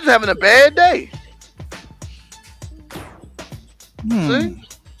 That's just having a bad day. See?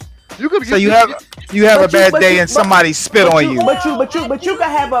 You have a bad day and somebody spit on you. But you can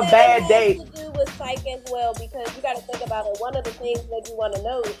have a bad day. With psych as well, because you got to think about it. One of the things that you want to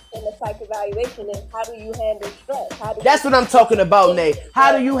know in the psych evaluation is how do you handle stress? That's what I'm talking about, Nate.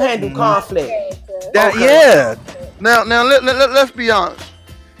 How do you handle conflict? Yeah. Now let's be honest.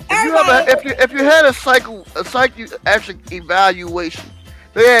 If you had a psychiatric evaluation,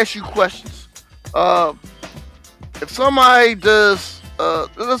 they ask you questions. If somebody does,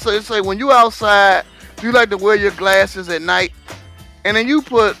 let's say when you outside, do you like to wear your glasses at night? And then you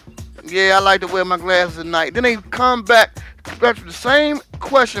put, yeah, I like to wear my glasses at night. Then they come back to the same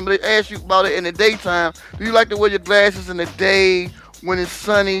question, but they ask you about it in the daytime. Do you like to wear your glasses in the day when it's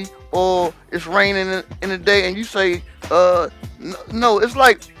sunny or it's raining in the day? And you say, no. It's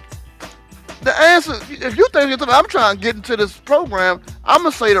like the answer. If you think I'm trying to get into this program, I'm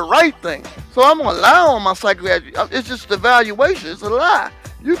gonna say the right thing. So I'm gonna lie on my psychiatric. It's just the evaluation. It's a lie.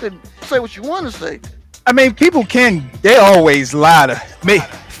 You can say what you want to say. I mean, people they always lie to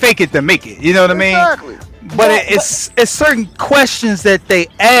fake it to make it. You know what I mean? Exactly. But it's certain questions that they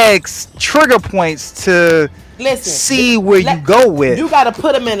ask, trigger points to see where you go with. You got to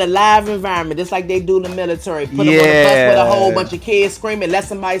put them in a live environment, just like they do in the military. Put them on a bus with a whole bunch of kids screaming, let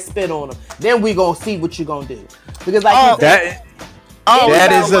somebody spit on them. Then we gonna see what you gonna do. Because that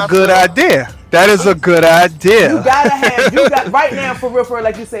is a good idea. That is a good idea. You got right now for real,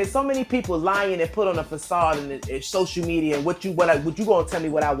 like you said, so many people lying and put on a facade in social media and what you gonna tell me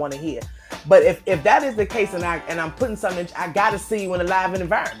what I want to hear. But if that is the case and I'm putting something, I gotta see you in a live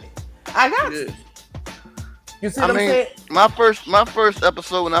environment. I got to. You see what I'm saying? My first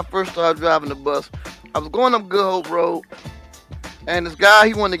episode when I first started driving the bus, I was going up Good Hope Road, and this guy,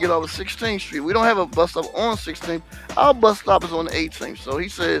 he wanted to get over 16th Street. We don't have a bus stop on 16th. Our bus stop is on the 18th. So he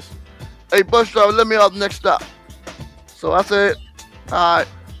says, "Hey, bus driver, let me off the next stop." So I said, "All right."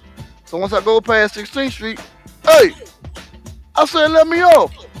 So once I go past 16th Street, hey, I said, "Let me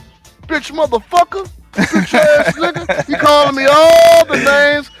off, bitch, motherfucker, bitch ass nigga." He calling me all the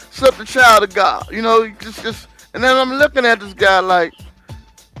names except the child of God. You know, just. And then I'm looking at this guy like,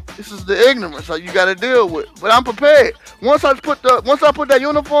 this is the ignorance that you got to deal with. But I'm prepared. Once I put that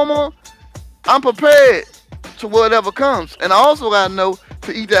uniform on, I'm prepared to whatever comes. And I also got to know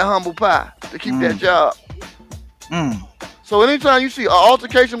to eat that humble pie to keep that job. So anytime you see an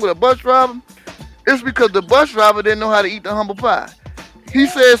altercation with a bus driver, it's because the bus driver didn't know how to eat the humble pie. He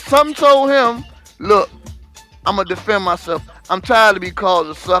said something told him, look, I'm going to defend myself. I'm tired of being called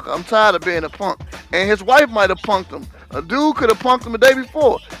a sucker. I'm tired of being a punk. And his wife might have punked him. A dude could have punked him the day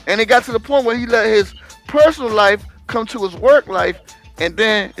before. And it got to the point where he let his personal life come to his work life. And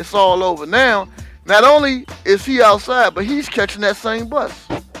then it's all over. Now, not only is he outside, but he's catching that same bus.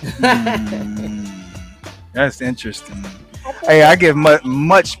 That's interesting. Hey, I give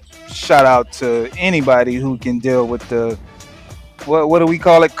much shout out to anybody who can deal with the what do we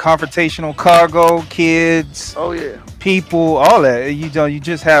call it? Confrontational cargo, kids. Oh yeah. People, all that. You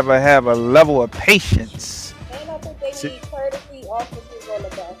just have a level of patience. And I think they need courtesy officers on the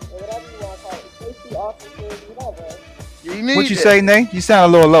bus, or whatever you want to call it. Safety officers, whatever. What you say, Nate? You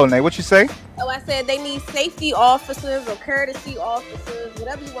sound a little low, Nate. What you say? Oh, I said they need safety officers or courtesy officers,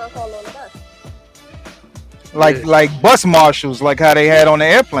 whatever you want to call it on the bus. Like bus marshals, like how they had on the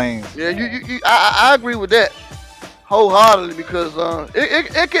airplanes. Yeah, I agree with that wholeheartedly because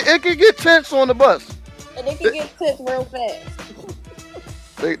it can get tense on the bus. And it can get tense real fast.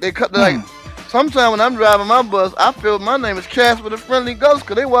 They cut like sometimes when I'm driving my bus, I feel my name is Casper the Friendly Ghost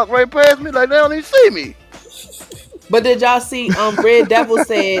because they walk right past me like they don't even see me. But did y'all see? Red Devil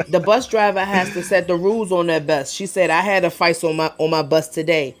said the bus driver has to set the rules on that bus. She said I had a fight on my bus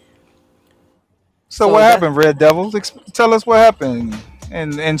today. So what happened, Red Devil? Tell us what happened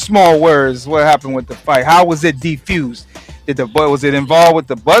in small words. What happened with the fight? How was it defused? Was it involved with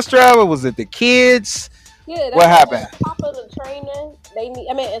the bus driver? Was it the kids? Yeah, what happened? On top of the training, on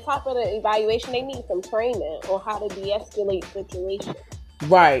top of the evaluation, they need some training on how to de-escalate situations.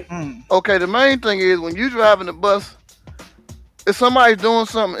 Right. Okay, the main thing is when you driving the bus, if somebody's doing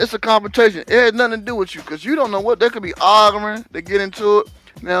something, it's a confrontation. It has nothing to do with you because you don't know what they could be arguing. They get into it.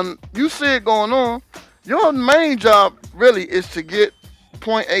 Now, you see it going on. Your main job really is to get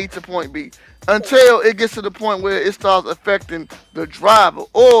point A to point B until it gets to the point where it starts affecting the driver.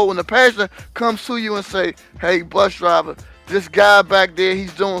 Or when the passenger comes to you and say, hey, bus driver, this guy back there,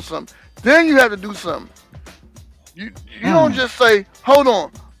 he's doing something. Then you have to do something. You don't just say, hold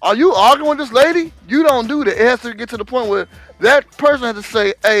on, are you arguing with this lady? You don't do that. It has to get to the point where that person has to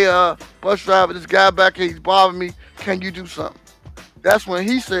say, hey, bus driver, this guy back here, he's bothering me. Can you do something? That's when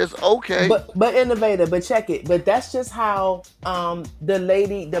he says, okay. But innovator, but check it. But that's just how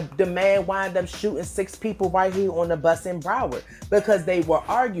the man wound up shooting 6 people right here on the bus in Broward because they were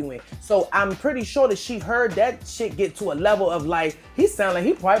arguing. So I'm pretty sure that she heard that shit get to a level of like, he sounded like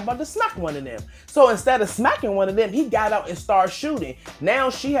he probably about to smack one of them. So instead of smacking one of them, he got out and started shooting. Now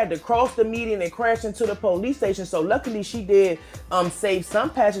she had to cross the median and crash into the police station. So luckily she did save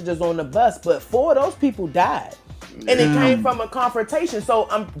some passengers on the bus, but 4 of those people died. And it came from a confrontation. So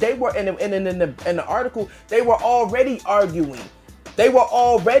they were in the article. They were already arguing. They were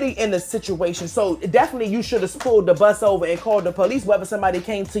already in the situation. So definitely, you should have pulled the bus over and called the police, whether somebody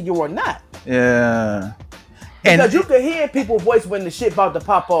came to you or not. Yeah. Because you could hear people's voice when the shit about to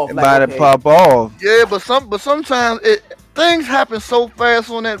pop off. About to pop off. Yeah, but sometimes things happen so fast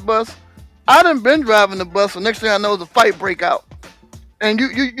on that bus. I done been driving the bus, so next thing I know, is a fight break out. And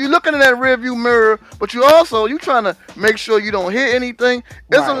you looking in that rear view mirror, but you trying to make sure you don't hit anything.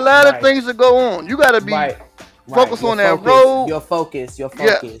 There's a lot of things that go on. You got to be focused on that road. Your focus. Yeah,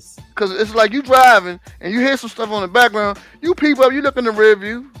 because it's like you driving and you hear some stuff on the background. You peep up, you look in the rear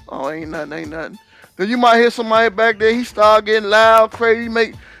view. Oh, ain't nothing. Then you might hear somebody back there. He start getting loud, crazy,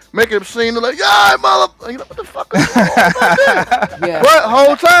 make it obscene. They're like, yeah, mother. You know what the fuck is going on? Yeah. But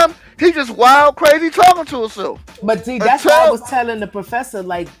whole time He just wild, crazy talking to himself. But see, that's why I was telling the professor,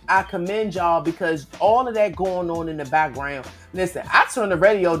 like, I commend y'all because all of that going on in the background. Listen, I turn the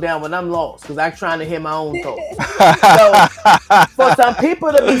radio down when I'm lost because I'm trying to hear my own thoughts. So for some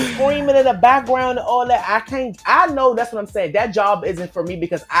people to be screaming in the background and all that, I can't. I know that's what I'm saying. That job isn't for me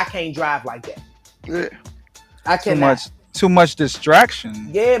because I can't drive like that. Yeah, I cannot. Too much distraction.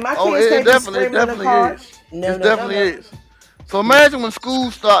 Yeah, my kids can't be screaming in the car. It definitely is. So imagine when school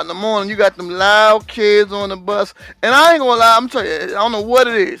start in the morning, you got them loud kids on the bus, and I ain't gonna lie, I'm telling you, I don't know what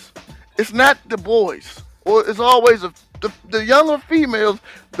it is. It's not the boys, or it's always the younger females.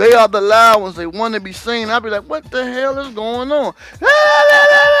 They are the loud ones. They want to be seen. I'll be like, what the hell is going on?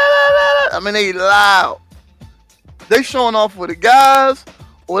 I mean, they loud. They showing off for the guys,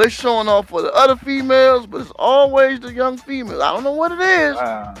 or they showing off for the other females, but it's always the young females. I don't know what it is.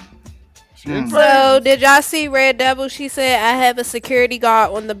 So, did y'all see Red Devil? She said, I have a security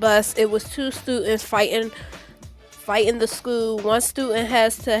guard on the bus. It was 2 students fighting the school. One student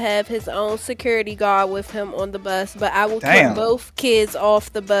has to have his own security guard with him on the bus, but I will keep both kids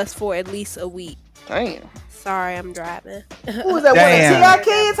off the bus for at least a week. Damn. Sorry, I'm driving. Who was that? One of T.I.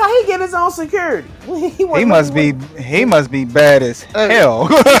 kids? How he get his own security? He must be bad as hell.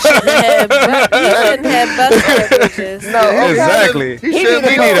 He shouldn't have bus privileges. No, exactly. He need a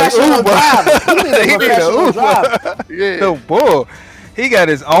professional driver. He need a professional driver. Yeah. No bull. He got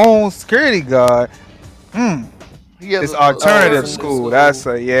his own security guard. It's alternative school. That's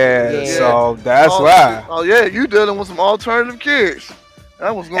so that's why. Oh yeah, you dealing with some alternative kids.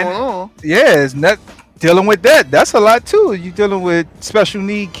 That's what's going on. Yeah, it's not dealing with that. That's a lot too. You dealing with special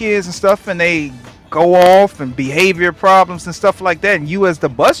need kids and stuff, and they go off and behavior problems and stuff like that. And you as the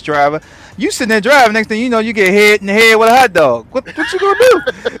bus driver, you sitting there driving. Next thing you know, you get hit in the head with a hot dog. What you gonna do?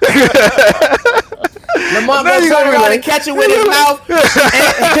 Lamar gonna turn around and catch it with his mouth.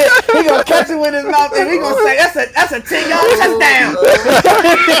 He gonna catch it with his mouth, and he gonna say, "That's a 10-yard touchdown."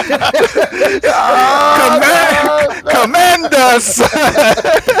 Command us.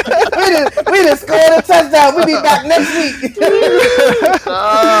 We just scored a touchdown. We be back next week.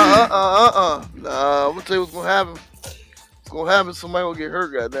 Nah, I'm gonna tell you what's gonna happen. Gonna happen, somebody will get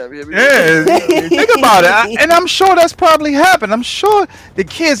hurt. Goddamn! Yeah, think about it, and I'm sure that's probably happened. I'm sure the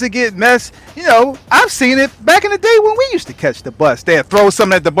kids that get messed. You know, I've seen it back in the day when we used to catch the bus. They'll throw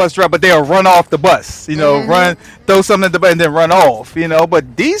something at the bus driver, but they'll run off the bus. You know, throw something at the bus and then run off. You know,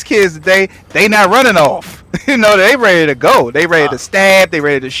 but these kids today, they not running off. You know, they ready to go. They ready to stab. They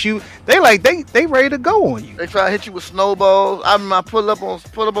ready to shoot. They ready to go on you. They try to hit you with snowballs. I pull up on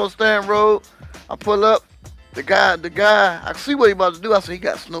Stanton Road. I pull up. The guy, I see what he about to do. I said, he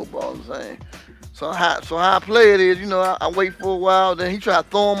got snowballs, saying. So how I play it is, you know, I wait for a while, then he try to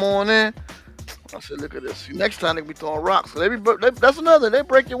throw them on in. I said, look at this. Next time they be throwing rocks. So that's another. They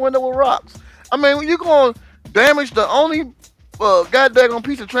break your window with rocks. I mean, when you going to damage the only goddamn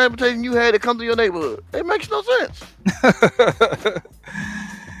piece of transportation you had to come to your neighborhood, it makes no sense.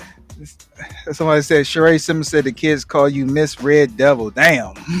 Somebody said, Sheree Simmons said the kids call you Miss Red Devil.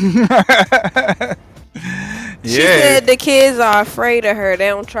 Damn. She said the kids are afraid of her. They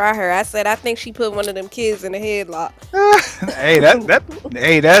don't try her. I said I think she put one of them kids in a headlock.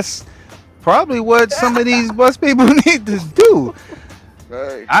 That's probably what some of these bus people need to do.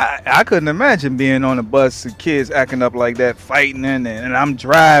 Right. I couldn't imagine being on a bus with kids acting up like that, fighting and I'm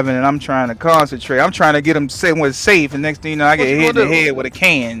driving and I'm trying to concentrate. I'm trying to get them somewhere safe, and next thing you know, I get hit in the head with a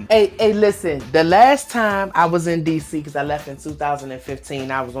can. Hey, listen. The last time I was in DC, because I left in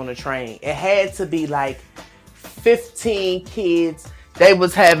 2015, I was on a train. It had to be like 15 kids. They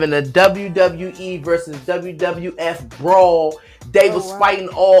was having a WWE versus WWF brawl. They was fighting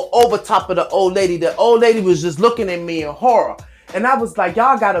all over top of the old lady. The old lady was just looking at me in horror. And I was like,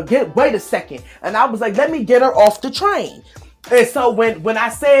 y'all gotta wait a second. And I was like, let me get her off the train. And so when I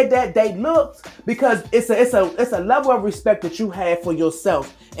said that, they looked, because it's a level of respect that you have for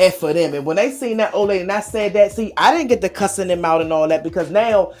yourself and for them. And when they seen that old lady and I said that, see, I didn't get to cussing them out and all that, because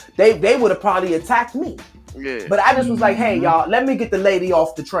now they would have probably attacked me. Yeah. But I just was like, hey, y'all, let me get the lady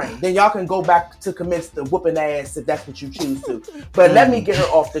off the train. Then y'all can go back to commence the whooping ass if that's what you choose to. But let me get her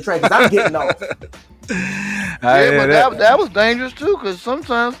off the train, because I'm getting off. Yeah, but that was dangerous too, because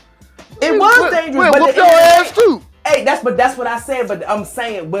sometimes it was dangerous. But whoop your ass too. Hey, that's what I said. But I'm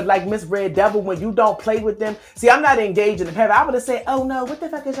saying, but like Miss Red Devil, when you don't play with them, see, I'm not engaged in the paper. I would have said, oh no, what the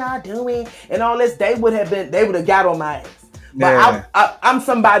fuck is y'all doing and all this. They would have got on my ass. But I'm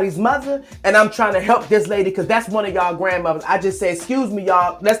somebody's mother, and I'm trying to help this lady because that's one of y'all grandmothers. I just say, excuse me,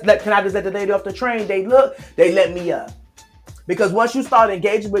 y'all. Can I just let the lady off the train? They let me up. Because once you start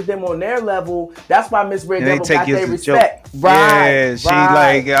engaging with them on their level, that's why Miss Red They Devil take got you their as a respect. joke. Right. Yeah, she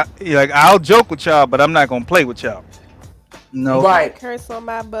right. like I'll joke with y'all, but I'm not gonna play with y'all. No. Right. Curse on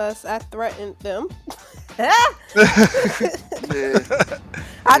my bus. I threatened them. Yeah.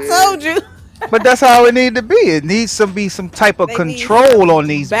 I told you. But that's how it need to be. It needs to be some type of They need control some on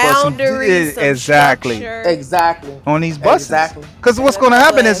these boundaries, buses. some Exactly. structure. Exactly. On these buses. Exactly. Because what's Yeah, going to that's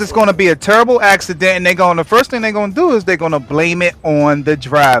happen what is it's going to be a terrible accident, and the first thing they're going to do is they're going to blame it on the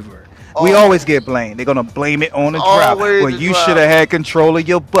driver. We always get blamed. They're going to blame it on the driver. Always Or the you driver. should have had control of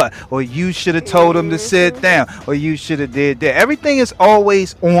your butt. Or you should have told them to sit down. Or you should have did that. Everything is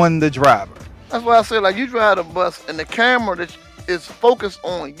always on the driver. That's why I say, like, you drive the bus and the camera that is focused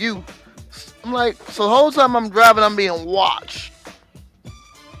on you. I'm like, so the whole time I'm driving, I'm being watched.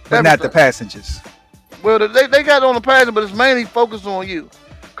 But not the Everything. passengers. Well, they got it on the passenger, but it's mainly focused on you,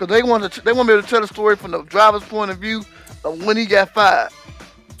 cause they want to be able to tell the story from the driver's point of view of when he got fired.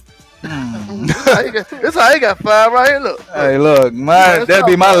 It's how he got fired right here. Look. Hey, look, that's that'd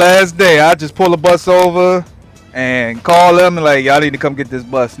be how- my last day. I just pull the bus over and call them and like, y'all need to come get this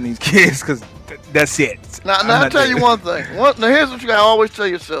bus and these kids, cause that's it. Now I'm I'll not tell there. you one thing. Now here's what you gotta always tell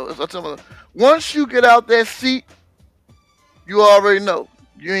yourself. I tell myself, once you get out that seat, you already know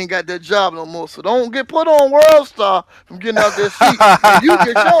you ain't got that job no more. So don't get put on World Star from getting out that seat. And you get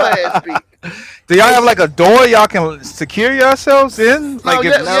your ass beat. Do y'all have like a door y'all can secure yourselves in? No, Like,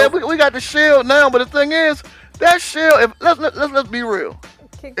 yeah, we got the shield now, but the thing is, that shield. Let's be real.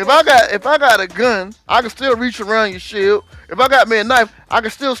 If I got a gun, I can still reach around your shield. If I got me a knife, I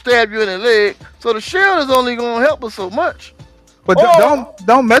can still stab you in the leg. So the shield is only gonna help us so much. but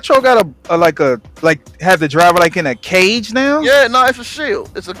don't Metro got a have the driver like in a cage now? Yeah, no, it's a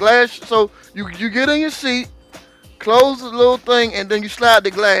shield. It's a glass. So you get in your seat, close the little thing, and then you slide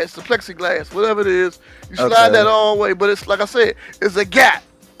the glass, the plexiglass, whatever it is. You slide Okay. that all the way. But it's like I said, it's a gap.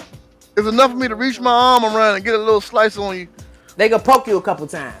 It's enough for me to reach my arm around and get a little slice on you. They can poke you a couple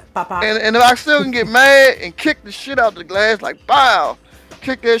times. Pop, pop. And if I still can get mad and kick the shit out the glass, like bow,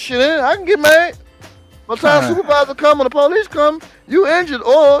 kick that shit in, I can get mad. By the time supervisor come or the police come, you injured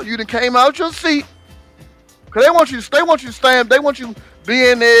or you done came out your seat. Cause they want you to stand, they want you be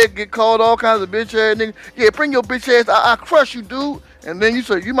in there, get called all kinds of bitch ass niggas. Yeah, bring your bitch ass, I crush you, dude. And then you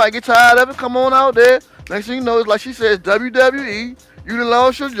say you might get tired of it, come on out there. Next thing you know, it's like she says, WWE, you done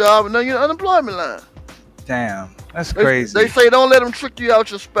lost your job and then you're in the unemployment line. Damn, that's crazy. They say don't let them trick you out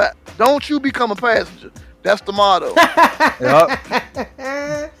your spot. Don't you become a passenger. That's the motto. Yup.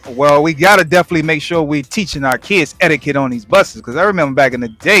 Well, we gotta definitely make sure we're teaching our kids etiquette on these buses. Cause I remember back in the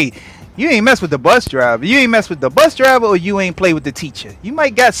day, you ain't mess with the bus driver. You ain't mess with the bus driver, or you ain't play with the teacher. You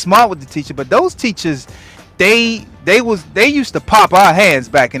might got smart with the teacher, but those teachers, they used to pop our hands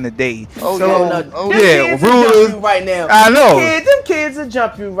back in the day. Oh, So, yeah. Them Oh, yeah, kids will rulers. jump you right now. I know. Them kids will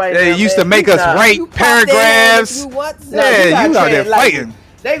jump you right now. They used to man. make You us know. write You pop their hand if paragraphs. you want to. Yeah, gotta you out there tread lightly. fighting.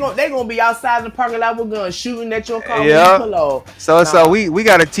 They gonna be outside in the parking lot with guns shooting at your car Yeah. when you pull off. So Nah. we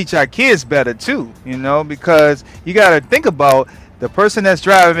got to teach our kids better too, because you got to think about the person that's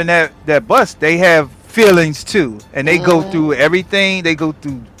driving that bus. They have feelings too, and they go through everything. They go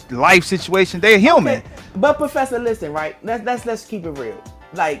through life situation. They're human. Okay, but Professor, listen, right? Let's keep it real.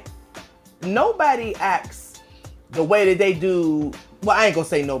 Like, nobody acts the way that they do. Well, I ain't gonna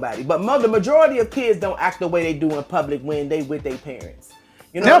say nobody, but the majority of kids don't act the way they do in public when they with their parents.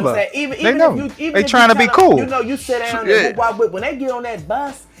 You know what Never. I'm saying? They don't. If you, They if trying you to be tell them, cool. You know, you sit down Yeah. and walk with when they get on that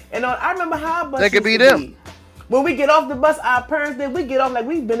bus. And I remember how our bus They could used be to them. When we get off the bus, our parents did. We get off like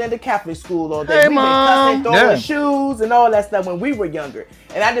we've been in the Catholic school all day. Hey, We've Mom. been cussing, throwing Yeah. shoes and all that stuff when we were younger.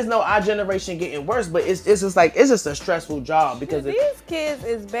 And I just know our generation getting worse, but it's just like it's just a stressful job because These kids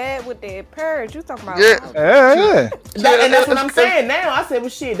is bad with their parents. You talking about? Yeah. Yeah. and that's what I'm it's- saying now. I said, well,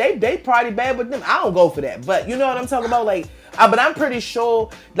 shit, they probably bad with them. I don't go for that, but you know what I'm talking about, like. But I'm pretty sure,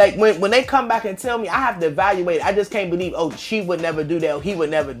 like when they come back and tell me, I have to evaluate. I just can't believe, oh, she would never do that, or he would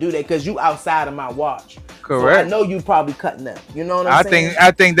never do that, because you outside of my watch. Correct. So I know you probably cutting them. You know what I'm I saying?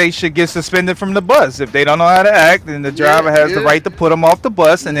 think they should get suspended from the bus if they don't know how to act, and the driver has the yeah. right to put them off the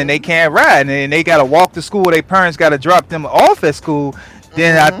bus, and then they can't ride, and then they got to walk to school. Their parents got to drop them off at school.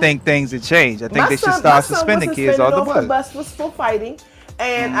 Then I think things would change. I think they should start suspending kids off the bus. Was for fighting,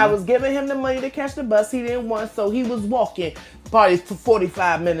 and I was giving him the money to catch the bus. He didn't want, so he was walking probably for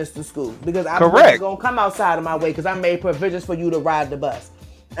 45 minutes to school because I was Correct. gonna come outside of my way because I made provisions for you to ride the bus.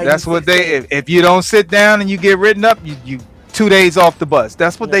 And That's you what 16. if you don't sit down and you get written up, you 2 days off the bus.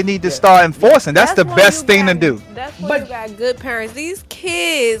 That's what they need to start enforcing. That's the best thing to do. That's why you got good parents. These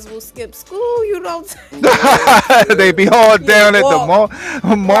kids will skip school. You don't. They be all down at the mall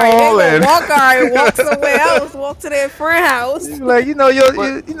Right, and walk somewhere else. Walk to their friend house. like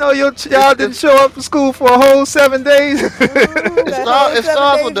your child didn't show up for school for a whole 7 days. It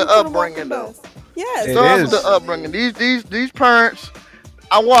starts with the upbringing, though. Yes, It starts with the upbringing. These parents,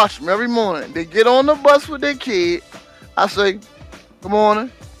 I watch them every morning. They get on the bus with their kid. I say, "Good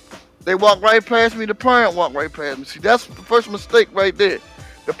morning." They walk right past me. The parent walk right past me. See, that's the first mistake right there.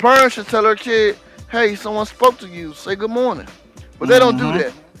 The parent should tell her kid, "Hey, someone spoke to you. Say good morning." But they don't do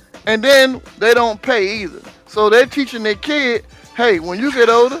that. And then they don't pay either. So they're teaching their kid, "Hey, when you get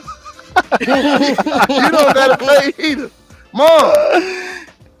older, you don't gotta pay either." Mom,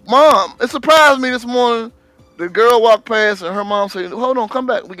 it surprised me this morning. The girl walked past and her mom said, "Hold on, come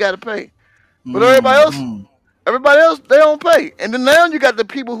back. We gotta pay." But everybody else, they don't pay. And then now you got the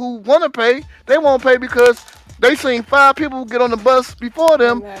people who want to pay. They won't pay because they seen 5 people get on the bus before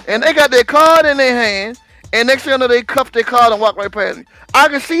them, and they got their card in their hand. And next thing you know, they cuff their card and walk right past me. I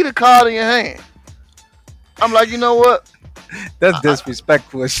can see the card in your hand. I'm like, you know what? That's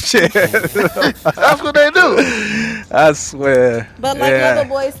disrespectful as shit. That's what they do. I swear. But like Lover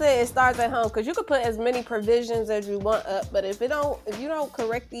Boy said, it starts at home because you can put as many provisions as you want up, but if you don't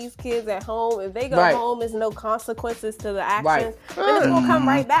correct these kids at home, if they go home, there's no consequences to the actions, then it's gonna come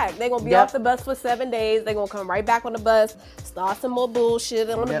right back. They're gonna be off the bus for 7 days. They're gonna come right back on the bus, start some more bullshit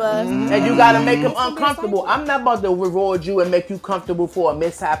on the bus, and you gotta make them uncomfortable. I'm not about to reward you and make you comfortable for a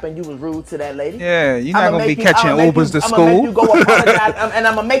mishap and you was rude to that lady. Yeah, you're not gonna be catching Ubers to school. You go apologize, and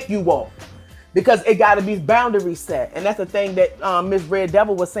I'm gonna make you walk because it got to be boundaries set, and that's the thing that Miss Red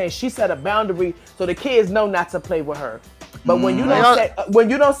Devil was saying. She set a boundary so the kids know not to play with her. But when you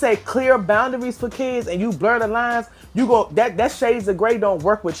don't say clear boundaries for kids and you blur the lines, that shades of gray don't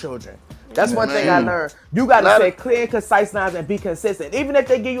work with children. That's one thing I learned. You got to say clear and concise lines and be consistent, even if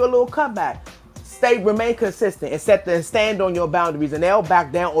they give you a little cutback. Remain consistent and stand on your boundaries, and they'll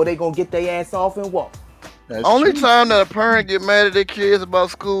back down or they gonna get their ass off and walk. Only time that a parent get mad at their kids about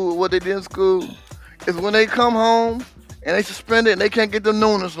school, what they did in school, is when they come home and they suspended and they can't get them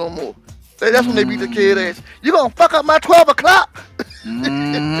nooners no more. That's when they beat the kid ass. You gonna fuck up my 12 o'clock?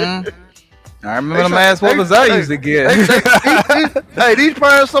 I remember them ass whoopers I used to get. These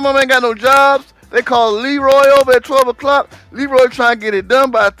parents, some of them ain't got no jobs. They call Leroy over at 12 o'clock. Leroy trying to get it done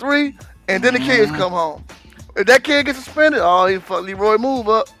by 3, and then the kids come home. If that kid gets suspended, he fuck Leroy move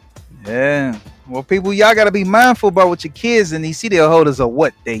up. Yeah. Well, people, y'all got to be mindful about what your kids and these CDL holders are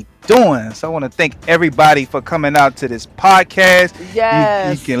what they doing. So I want to thank everybody for coming out to this podcast.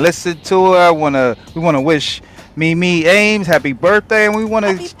 Yes. You can listen to her. We want to wish Mimi Ames happy birthday, and we want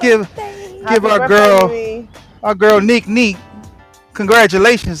to give our girl Neek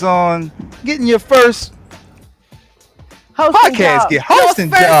congratulations on getting your first hosting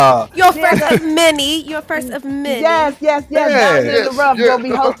job. Your first of many. Your first of many. Yes. Down in the rough. Gonna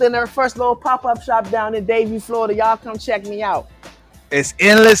be hosting her first little pop-up shop down in Davie, Florida. Y'all come check me out. It's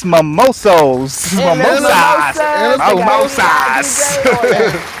Endless Mimosas. Mimosas.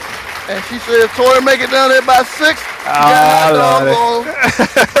 And she said, Tori, make it down there by 6.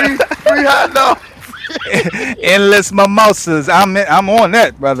 Free hot dog. Endless Mimosas. I'm on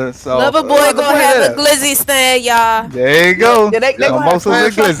that, brother. So Lover Boy gonna have a glizzy stand, y'all. There you go. They Mimosas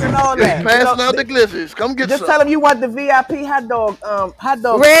and glizzy. Passing out the glizzies. Come get just some. tell them you want the VIP hot dog.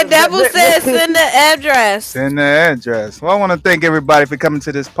 Red Devil says send the address. Send the address. Well, I want to thank everybody for coming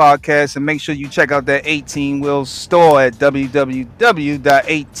to this podcast, and make sure you check out that 18 Wheel store at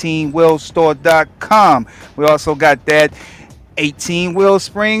www.18wheelstore.com. We also got that 18 Wheel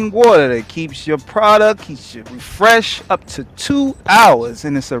spring water that keeps you refresh up to 2 hours,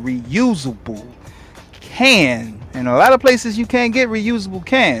 and it's a reusable can. And a lot of places you can't get reusable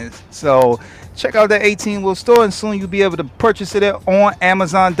cans. So check out that 18 Wheel store, and soon you'll be able to purchase it on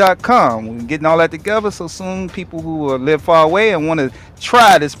Amazon.com. We're getting all that together, so soon people who live far away and want to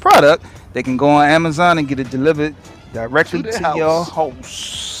try this product, they can go on Amazon and get it delivered directly to your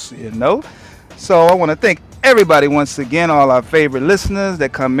house. So I want to thank everybody once again, all our favorite listeners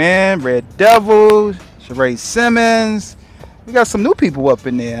that come in. Red Devil, Sheree Simmons. We got some new people up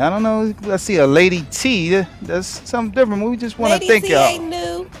in there. I don't know. I see a Lady T. That's something different. We just want to thank y'all. Lady T ain't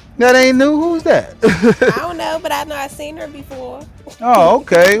new. That ain't new? Who's that? I don't know, but I know I've seen her before. Oh,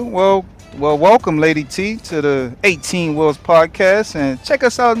 okay. Well, welcome, Lady T, to the 18 Wheels podcast. And check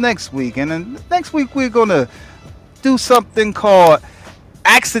us out next week. And then next week, we're going to do something called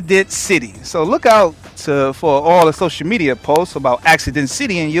Accident City. So look out for all the social media posts about Accident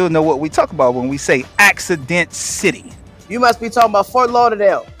City, and you'll know what we talk about when we say Accident City. You must be talking about Fort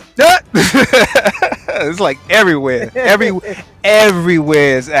Lauderdale. It's like everywhere.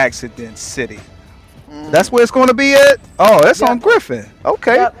 Everywhere is Accident City. That's where it's going to be at? Oh, that's on Griffin.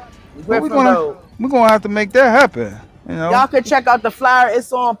 Okay. Yep. Griffin Road. We're going to have to make that happen. You know? Y'all can check out the flyer.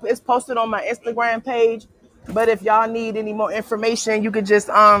 It's posted on my Instagram page. But if y'all need any more information, you could just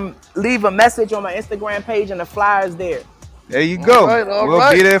leave a message on my Instagram page and the flyer is there. There you go. All we'll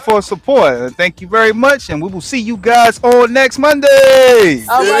right. be there for support. Thank you very much, and we will see you guys on next Monday.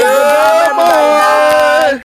 All right, Yeah, everybody.